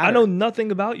 Doesn't matter. I know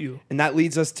nothing about you. And that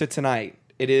leads us to tonight.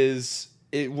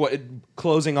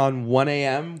 Closing on 1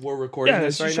 a.m. We're recording Yeah,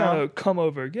 this she's right trying now. to come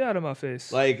over. Get out of my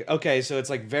face. Like, okay, so it's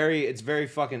very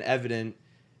fucking evident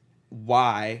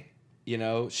why, you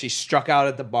know, she struck out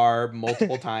at the bar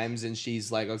multiple times, and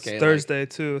she's like, okay, It's Thursday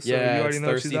too, so yeah, you already it's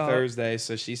know Thirsty she's out. Thursday,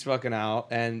 so she's fucking out,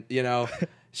 and you know,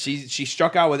 she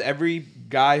struck out with every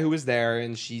guy who was there,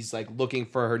 and she's like looking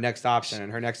for her next option,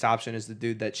 and her next option is the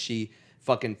dude that she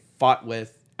fucking fought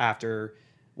with after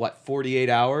what 48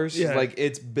 hours. Yeah. Like,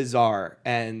 it's bizarre.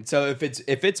 And so if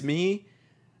it's me,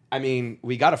 I mean,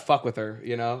 we gotta fuck with her,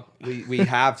 you know. We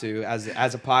have to as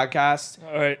a podcast.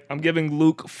 All right, I'm giving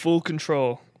Luke full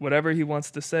control. Whatever he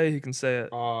wants to say, he can say it.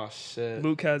 Oh shit.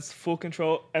 Luke has full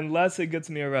control unless it gets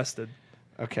me arrested.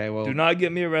 Okay, well, Do not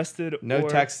get me arrested. no or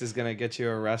text is gonna get you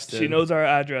arrested. She knows our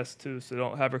address too, so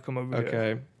don't have her come over here.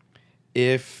 Okay.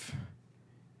 If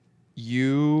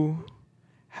you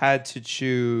had to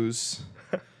choose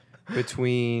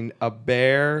between a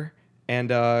bear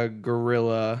and a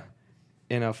gorilla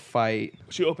in a fight,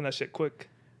 She opened that shit quick.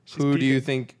 She's who do you peeking.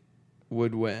 think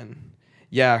would win?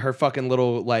 Yeah, her fucking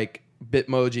little like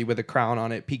Bitmoji with a crown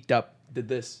on it peeked up, did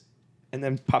this, and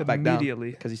then popped back down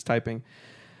Immediately. because he's typing.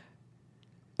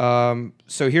 So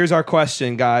here's our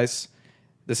question, guys.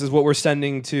 This is what we're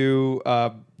sending to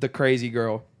the crazy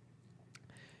girl.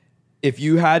 If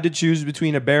you had to choose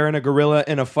between a bear and a gorilla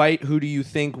in a fight, who do you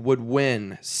think would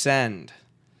win? Send.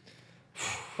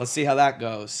 Let's see how that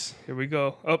goes. Here we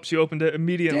go. Oh, she opened it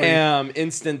immediately. Damn, If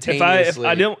instantaneously.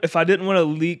 I didn't want to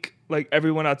leak like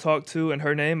everyone I talked to and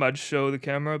her name, I'd show the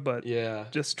camera. But Yeah.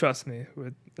 just trust me,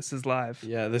 this is live.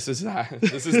 Yeah, this is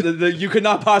the you could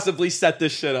not possibly set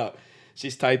this shit up.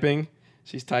 She's typing.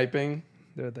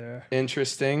 They're there.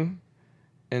 Interesting.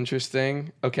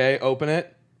 Okay, open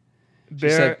it. She Bear.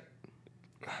 said,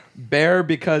 bear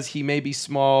because he may be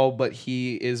small, but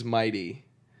he is mighty.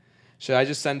 Should I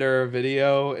just send her a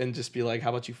video and just be like, how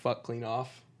about you fuck clean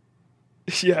off?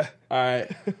 Yeah. All right.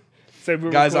 Say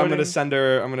we're Guys, I'm recording.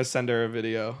 gonna send her a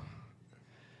video.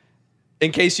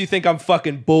 In case you think I'm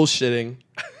fucking bullshitting.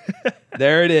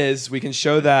 There it is. We can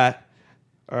show that.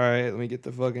 All right, let me get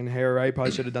the fucking hair right.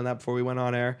 Probably should have done that before we went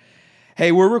on air.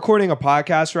 Hey, we're recording a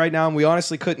podcast right now, and we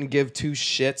honestly couldn't give two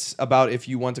shits about if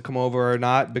you want to come over or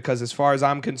not, because as far as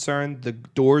I'm concerned, the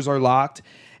doors are locked,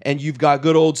 and you've got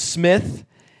good old Smith,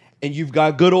 and you've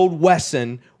got good old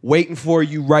Wesson waiting for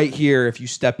you right here if you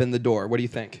step in the door. What do you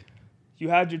think? You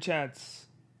had your chance.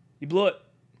 You blew it.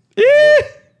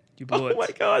 You blew it. Oh my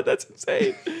God, that's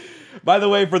insane. By the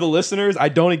way, for the listeners, I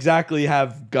don't exactly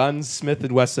have guns. Smith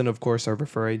and Wesson, of course, are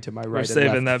referring to my right We're and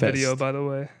saving left that fist. video, by the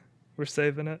way. We're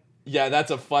saving it. Yeah, that's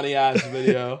a funny ass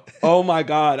video. Oh my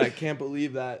God, I can't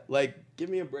believe that. Like, give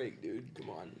me a break, dude.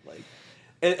 Come on. Like,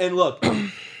 and look,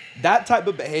 that type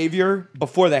of behavior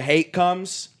before the hate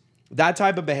comes, that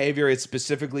type of behavior is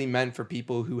specifically meant for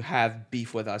people who have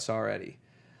beef with us already.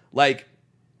 Like,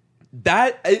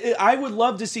 that I would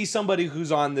love to see somebody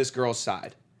who's on this girl's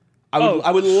side.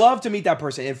 I would love to meet that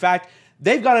person. In fact,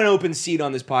 they've got an open seat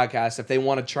on this podcast if they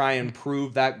want to try and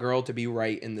prove that girl to be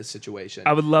right in this situation.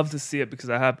 I would love to see it because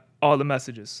I have all the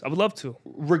messages. I would love to.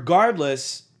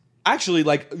 Regardless, actually,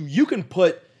 like, you can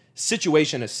put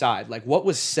situation aside, like what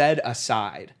was said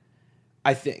aside.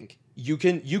 I think you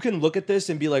can look at this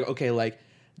and be like, okay, like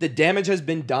the damage has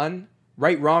been done,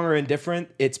 right, wrong, or indifferent.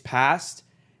 It's past,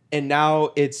 and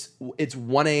now it's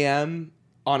 1 a.m.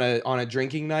 on a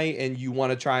drinking night, and you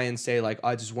want to try and say like,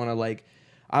 I just want to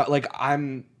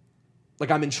I'm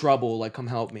in trouble, like come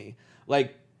help me.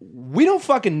 Like, we don't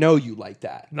fucking know you like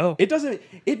that. No. It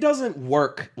doesn't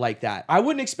work like that. I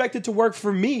wouldn't expect it to work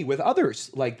for me with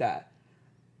others like that.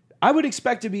 I would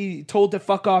expect to be told to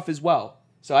fuck off as well.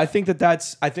 So I think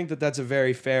that's a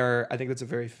very fair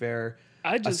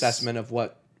assessment of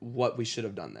what we should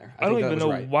have done there. I don't even know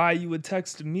right. why you would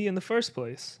text me in the first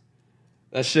place.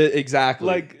 That shit, exactly.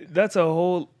 Like, that's a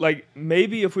whole, like,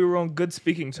 maybe if we were on good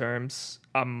speaking terms,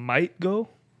 I might go.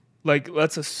 Like,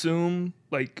 let's assume,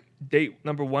 like, date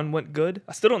number 1 went good.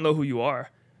 I still don't know who you are.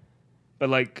 But,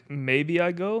 like, maybe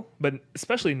I go. But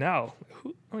especially now,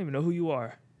 I don't even know who you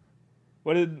are.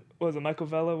 What was it, Michael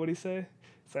Vella? What did he say?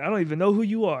 It's like, I don't even know who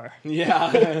you are. Yeah,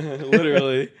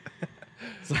 literally.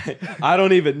 It's like, I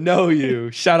don't even know you.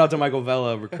 Shout out to Michael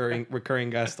Vella, recurring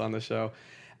guest on the show.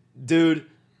 Dude,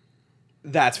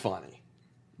 that's funny.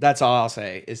 That's all I'll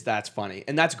say is that's funny.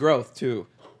 And that's growth, too.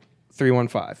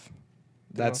 315.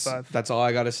 That's all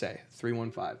I got to say.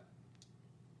 315.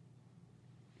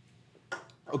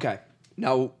 Okay.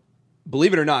 Now,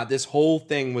 believe it or not, this whole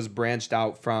thing was branched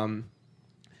out from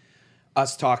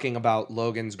us talking about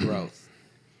Logan's growth.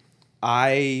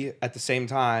 I, at the same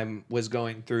time, was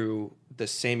going through the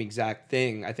same exact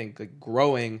thing. I think, like,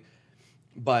 growing,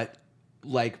 but,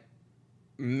 like,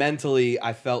 mentally,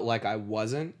 I felt like I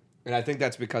wasn't. And I think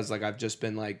that's because, like, I've just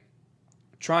been, like,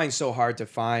 trying so hard to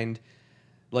find,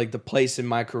 like, the place in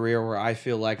my career where I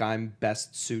feel like I'm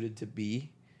best suited to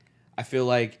be. I feel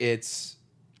like it's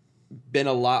been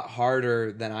a lot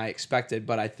harder than I expected,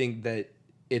 but I think that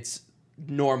it's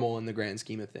normal in the grand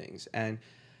scheme of things. And,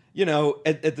 you know,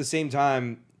 at the same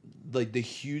time, like,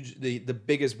 the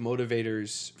biggest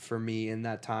motivators for me in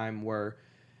that time were,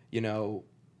 you know,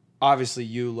 obviously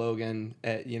you, Logan,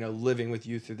 you know, living with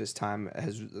you through this time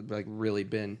has, like, really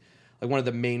been, like, one of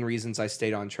the main reasons I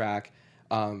stayed on track.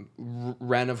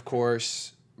 Ren, of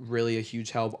course, really a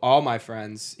huge help. All my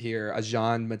friends here,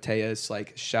 Ajan, Mateus,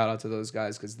 like, shout out to those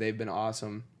guys because they've been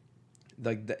awesome.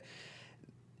 Like,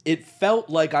 it felt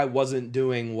like I wasn't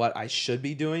doing what I should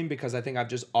be doing because I think I've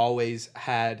just always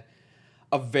had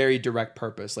a very direct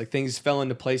purpose. Like, things fell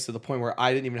into place to the point where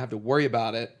I didn't even have to worry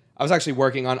about it. I was actually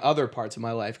working on other parts of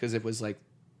my life because it was like,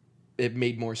 it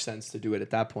made more sense to do it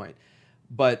at that point.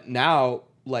 But now,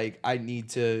 like, I need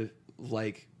to,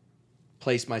 like,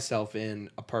 place myself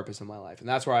in a purpose in my life. And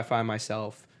that's where I find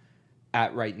myself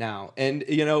at right now. And,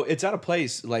 you know, it's at a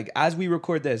place, like, as we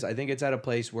record this, I think it's at a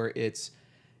place where it's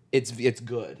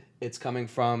good. It's coming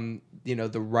from, you know,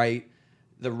 the right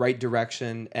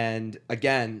direction. And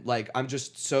again, like, I'm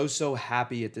just so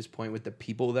happy at this point with the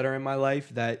people that are in my life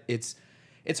that it's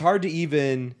hard to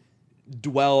even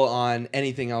dwell on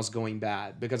anything else going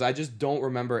bad because I just don't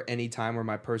remember any time where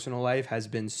my personal life has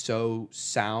been so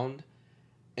sound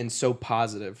and so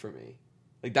positive for me.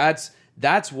 Like,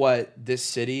 that's what this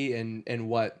city and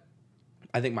what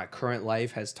I think my current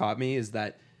life has taught me is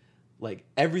that, like,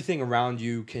 everything around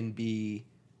you can be,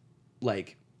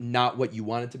 like, not what you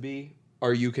want it to be,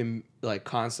 or you can, like,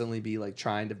 constantly be, like,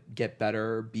 trying to get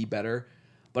better or be better.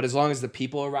 But as long as the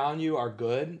people around you are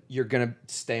good, you're going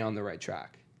to stay on the right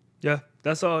track. Yeah,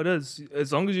 that's all it is.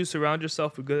 As long as you surround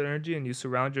yourself with good energy and you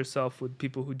surround yourself with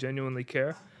people who genuinely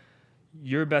care,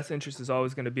 your best interest is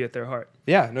always going to be at their heart.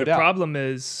 Yeah, no doubt. The problem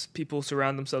is people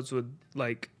surround themselves with,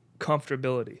 like,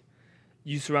 comfortability.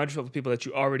 You surround yourself with people that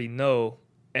you already know,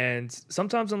 and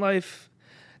sometimes in life,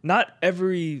 not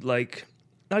every, like,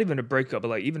 not even a breakup, but,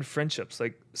 like, even friendships,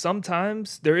 like,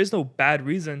 sometimes there is no bad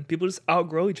reason. People just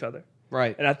outgrow each other.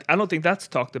 Right. And I don't think that's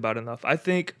talked about enough. I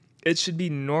think it should be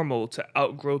normal to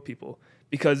outgrow people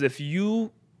because if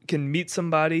you can meet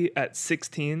somebody at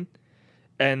 16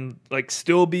 and, like,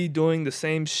 still be doing the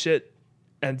same shit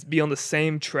and be on the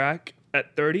same track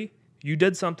at 30, you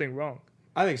did something wrong.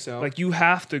 I think so. Like, you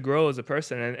have to grow as a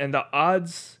person. And the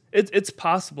odds, it's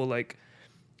possible. Like,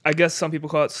 I guess some people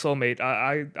call it soulmate.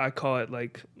 I call it,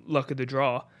 like, luck of the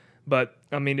draw. But,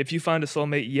 I mean, if you find a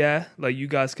soulmate, yeah, like, you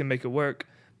guys can make it work.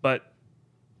 But,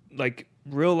 like,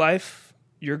 real life,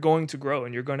 you're going to grow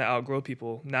and you're going to outgrow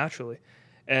people naturally.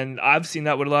 And I've seen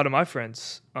that with a lot of my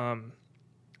friends.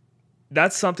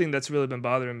 That's something that's really been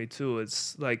bothering me too.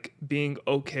 It's, like, being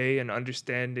okay and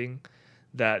understanding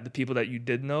that the people that you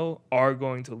did know are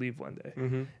going to leave one day.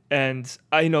 Mm-hmm. And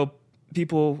I know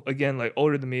people, again, like,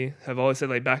 older than me have always said,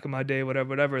 like, back in my day,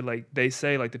 whatever, like, they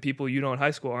say, like, the people you know in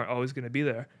high school aren't always going to be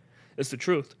there. It's the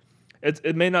truth.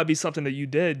 It may not be something that you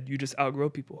did. You just outgrow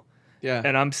people. Yeah.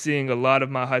 And I'm seeing a lot of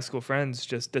my high school friends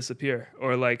just disappear.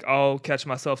 Or, like, I'll catch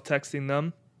myself texting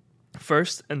them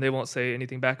first and they won't say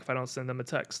anything back if I don't send them a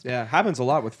text. Yeah, happens a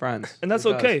lot with friends. And that's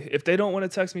okay. If they don't want to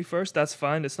text me first, that's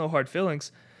fine. It's no hard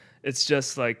feelings. It's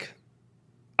just, like,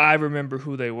 I remember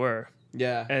who they were.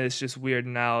 Yeah. And it's just weird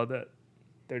now that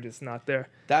they're just not there.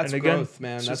 That's and again, growth,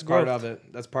 man. it's That's just part growth. of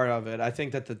it. That's part of it. I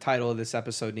think that the title of this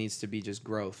episode needs to be just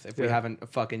growth. If we Yeah.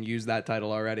 haven't fucking used that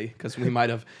title already, because we might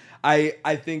have. I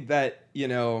think that,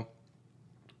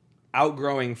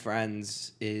 outgrowing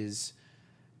friends is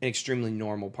an extremely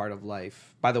normal part of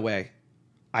life. By the way,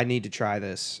 I need to try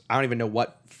this. I don't even know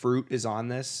what fruit is on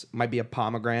this. Might be a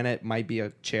pomegranate, might be a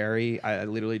cherry. I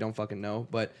literally don't fucking know.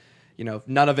 But,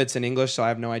 none of it's in English, so I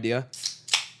have no idea.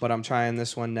 But I'm trying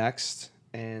this one next.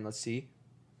 And let's see.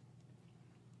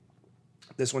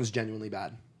 This one's genuinely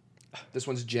bad. This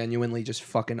one's genuinely just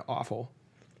fucking awful.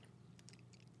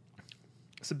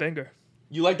 It's a banger.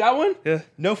 You like that one? Yeah.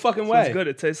 No fucking So way. it's good.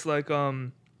 It tastes like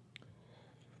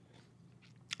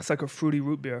it's like a fruity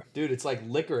root beer. Dude, it's like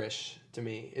licorice to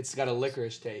me. It's got a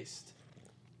licorice taste.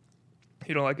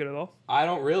 You don't like it at all? I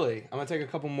don't really. I'm gonna take a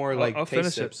couple more I'll taste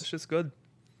finish sips. it. It's just good.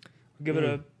 I'll give it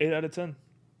a 8 out of 10.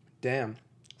 Damn.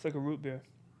 It's like a root beer.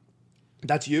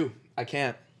 That's you. I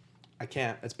can't.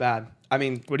 It's bad. I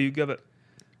mean, What do you give it?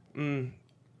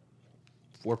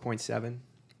 4.7.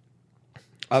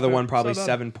 Other fair. one probably It's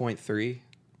not bad. 7.3.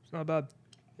 It's not bad.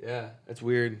 Yeah, it's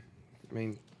weird. I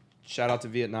mean, shout out to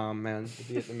Vietnam, man.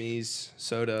 The Vietnamese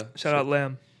soda. Shout out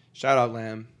Lamb. Shout out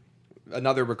Lamb.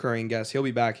 Another recurring guest. He'll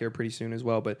be back here pretty soon as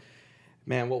well. But,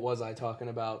 man, what was I talking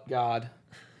about? God.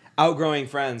 Outgrowing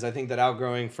friends. I think that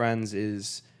outgrowing friends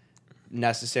is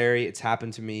necessary. It's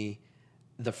happened to me.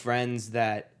 The friends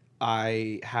that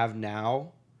I have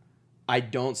now, I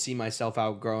don't see myself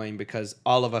outgrowing because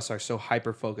all of us are so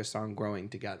hyper-focused on growing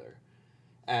together.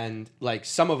 And, like,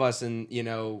 some of us, we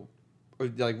know,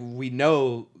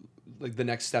 like, the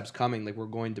next step's coming. Like, we're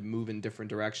going to move in different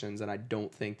directions. And I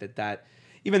don't think that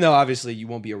even though obviously you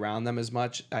won't be around them as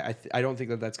much, I don't think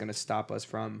that that's going to stop us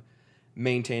from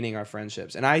maintaining our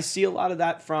friendships. And I see a lot of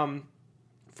that from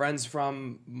friends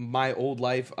from my old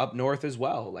life up north as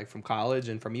well, like from college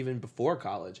and from even before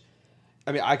college.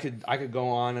 I mean, I could go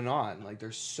on and on. Like,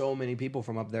 there's so many people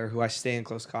from up there who I stay in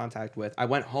close contact with. I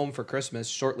went home for Christmas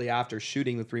shortly after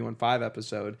shooting the 315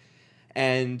 episode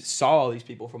and saw all these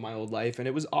people from my old life, and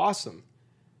it was awesome.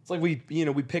 It's like we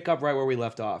pick up right where we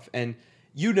left off. And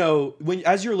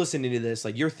as you're listening to this,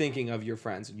 like, you're thinking of your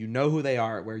friends, and you know who they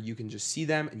are, where you can just see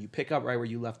them and you pick up right where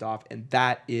you left off, and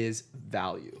that is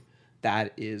value.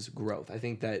 That is growth. I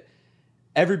think that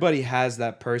everybody has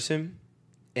that person,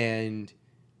 and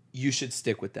you should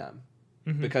stick with them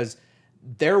because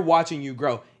they're watching you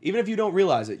grow. Even if you don't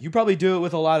realize it, you probably do it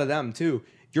with a lot of them too.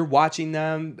 You're watching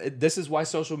them. This is why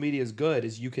social media is good,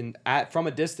 is you can, from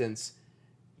a distance,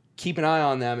 keep an eye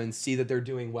on them and see that they're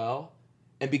doing well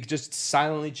and be just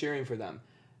silently cheering for them.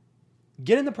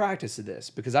 Get in the practice of this,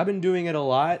 because I've been doing it a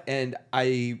lot, and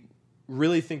I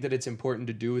really think that it's important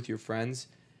to do with your friends.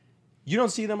 You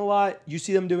don't see them a lot. You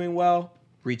see them doing well.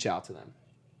 Reach out to them.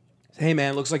 Hey,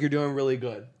 man, looks like you're doing really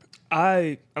good.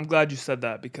 I'm glad you said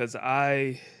that, because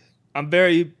I'm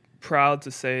very proud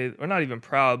to say, or not even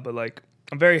proud, but like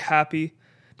I'm very happy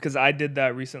because I did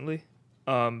that recently.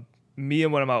 Me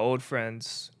and one of my old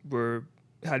friends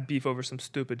had beef over some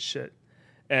stupid shit,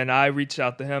 and I reached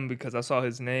out to him because I saw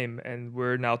his name, and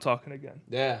we're now talking again.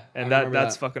 Yeah, And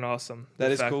that's fucking awesome. That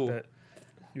The is fact cool. that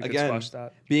you could Again, squash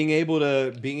that. being able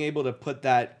to put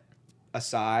that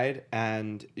aside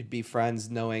and be friends,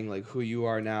 knowing like who you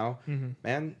are now,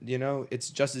 man, it's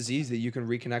just as easy that you can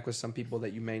reconnect with some people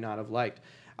that you may not have liked.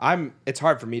 It's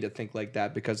hard for me to think like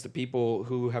that, because the people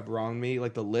who have wronged me,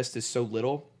 like, the list is so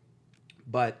little,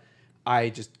 but I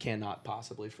just cannot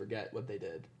possibly forget what they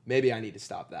did. Maybe I need to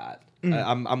stop that.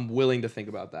 I'm willing to think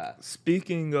about that.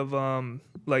 Speaking of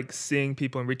like seeing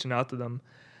people and reaching out to them,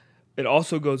 it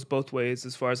also goes both ways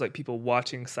as far as like people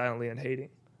watching silently and hating.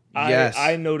 Yes.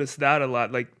 I noticed that a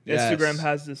lot. Like, Yes. Instagram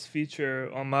has this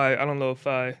feature on I don't know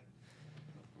if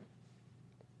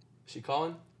She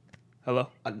calling? hello?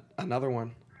 Another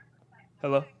one.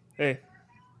 Hello? Hey.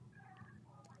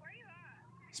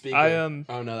 Speaking. I am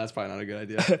Oh no, that's probably not a good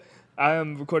idea. I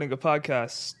am recording a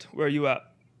podcast. Where are you at?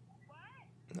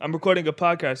 I'm recording a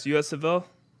podcast. You at Seville?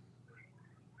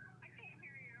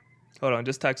 Hold on,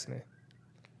 just text me.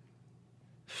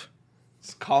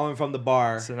 It's calling from the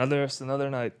bar. It's another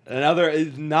night.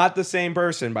 Not the same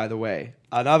person, by the way.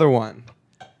 Another one.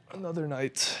 Another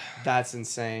night. That's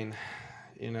insane.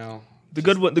 The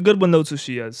good one knows who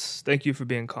she is. Thank you for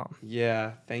being calm.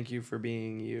 Yeah. Thank you for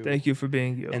being you. Thank you for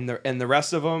being you. And the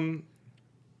rest of them,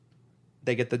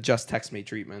 they get the just text me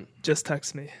treatment. Just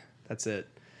text me. That's it.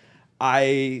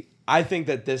 I think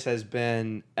that this has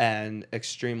been an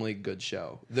extremely good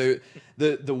show. The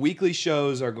weekly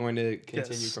shows are going to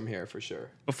continue Yes. from here for sure.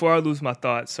 Before I lose my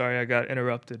thought, sorry I got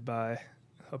interrupted by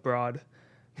abroad.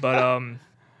 But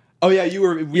Oh yeah,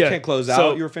 we Yeah, can't close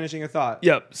so- out. You were finishing a thought.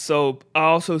 Yep. So I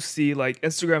also see like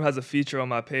Instagram has a feature on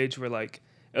my page where like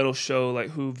it'll show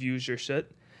like who views your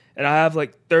shit. And I have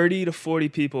like 30 to 40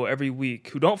 people every week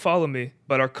who don't follow me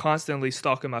but are constantly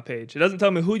stalking my page. It doesn't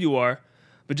tell me who you are,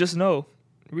 but just know,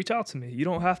 reach out to me. You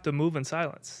don't have to move in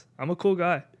silence. I'm a cool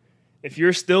guy. If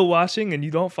you're still watching and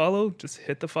you don't follow, just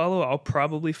hit the follow. I'll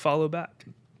probably follow back.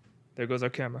 There goes our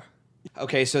camera.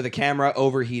 Okay, so the camera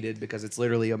overheated because it's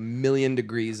literally 1,000,000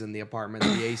 degrees in the apartment.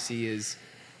 The AC is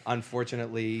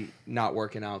unfortunately not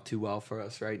working out too well for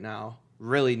us right now.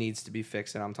 Really needs to be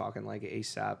fixed, and I'm talking like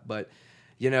ASAP. But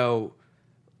you know,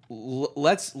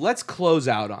 let's close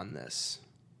out on this.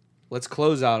 Let's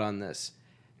close out on this.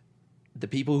 The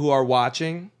people who are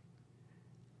watching,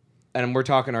 and we're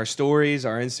talking our stories,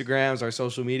 our Instagrams, our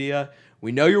social media.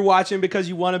 We know you're watching because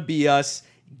you want to be us.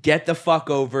 Get the fuck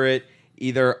over it.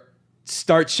 Either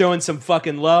start showing some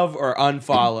fucking love or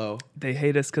unfollow. They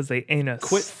hate us because they ain't us.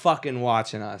 Quit fucking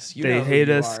watching us. You They know who hate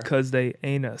you us are. because they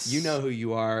ain't us. You know who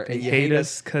you are. They and you hate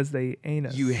us because they ain't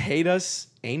us. You hate us,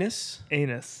 anus?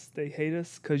 Anus. They hate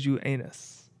us because you ain't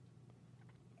us.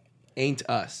 Ain't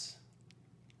us.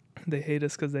 They hate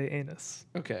us because they ain't us.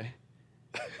 Okay.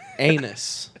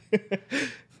 Anus.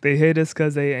 They hate us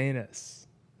because they ain't us.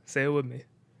 Say it with me.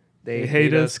 They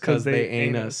hate us because they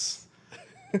ain't us.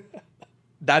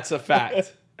 That's a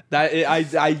fact.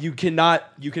 You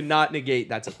cannot negate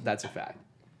that's a fact.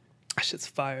 That shit's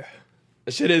fire.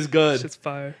 That shit is good. Shit's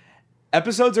fire.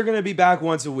 Episodes are gonna be back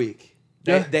once a week.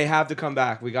 Yeah. They have to come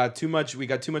back. We got too much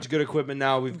good equipment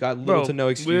now. We've got little Bro, to no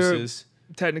excuses.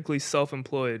 We're technically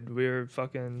self-employed. We're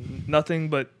fucking nothing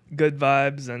but good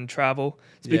vibes and travel.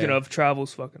 Speaking Yeah. of,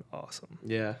 travel's fucking awesome.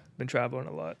 Yeah. Been traveling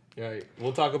a lot. Right.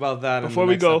 We'll talk about that Before in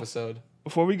we the next go. episode.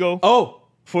 Before we go, Oh.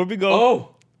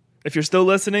 if you're still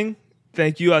listening,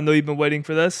 thank you. I know you've been waiting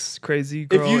for this. Crazy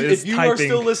girl If you typing. are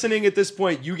still listening at this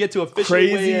point, you get to officially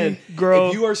Crazy weigh in. girl.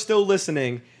 If you are still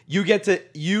listening, you get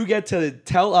to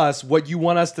tell us what you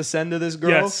want us to send to this girl,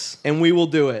 Yes. and we will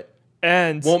do it.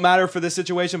 And Won't matter for this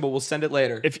situation, but we'll send it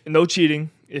later. if no cheating,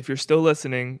 if you're still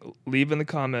listening, leave in the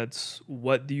comments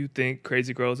what do you think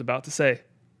Crazy Girl is about to say.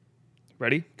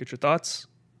 Ready? Get your thoughts.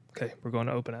 Okay, we're going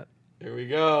to open it. Here we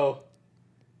go.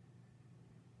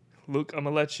 Luke, I'm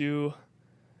gonna let you.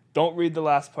 Don't read the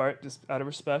last part, just out of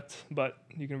respect, but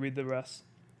you can read the rest.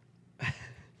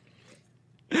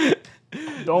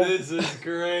 Don't. This is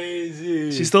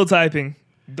crazy. She's still typing.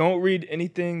 Don't read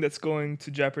anything that's going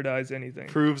to jeopardize anything.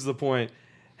 Proves the point.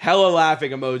 Hella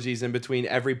laughing emojis in between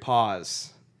every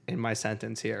pause in my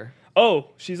sentence here. Oh,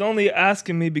 she's only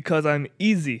asking me because I'm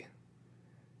easy.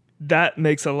 That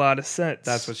makes a lot of sense.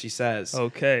 That's what she says.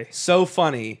 Okay. So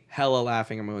funny. Hella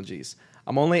laughing emojis.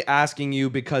 I'm only asking you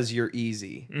because you're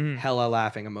easy. Hella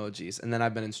laughing emojis. And then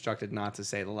I've been instructed not to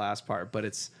say the last part, but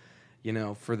it's,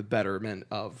 for the betterment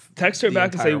of Text her the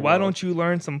back and say, entire why world. don't you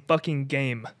learn some fucking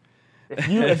game?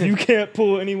 If you can't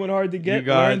pull anyone hard to You get,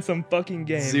 got learn some fucking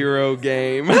game. 0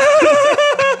 game.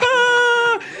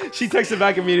 She texted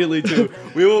back immediately too.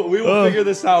 We will figure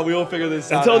this out. We will figure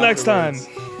this out. Until next time.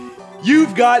 afterwards.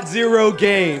 You've got 0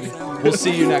 game. We'll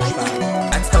see you next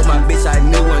time. I told my bitch I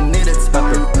knew one need a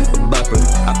tupper, but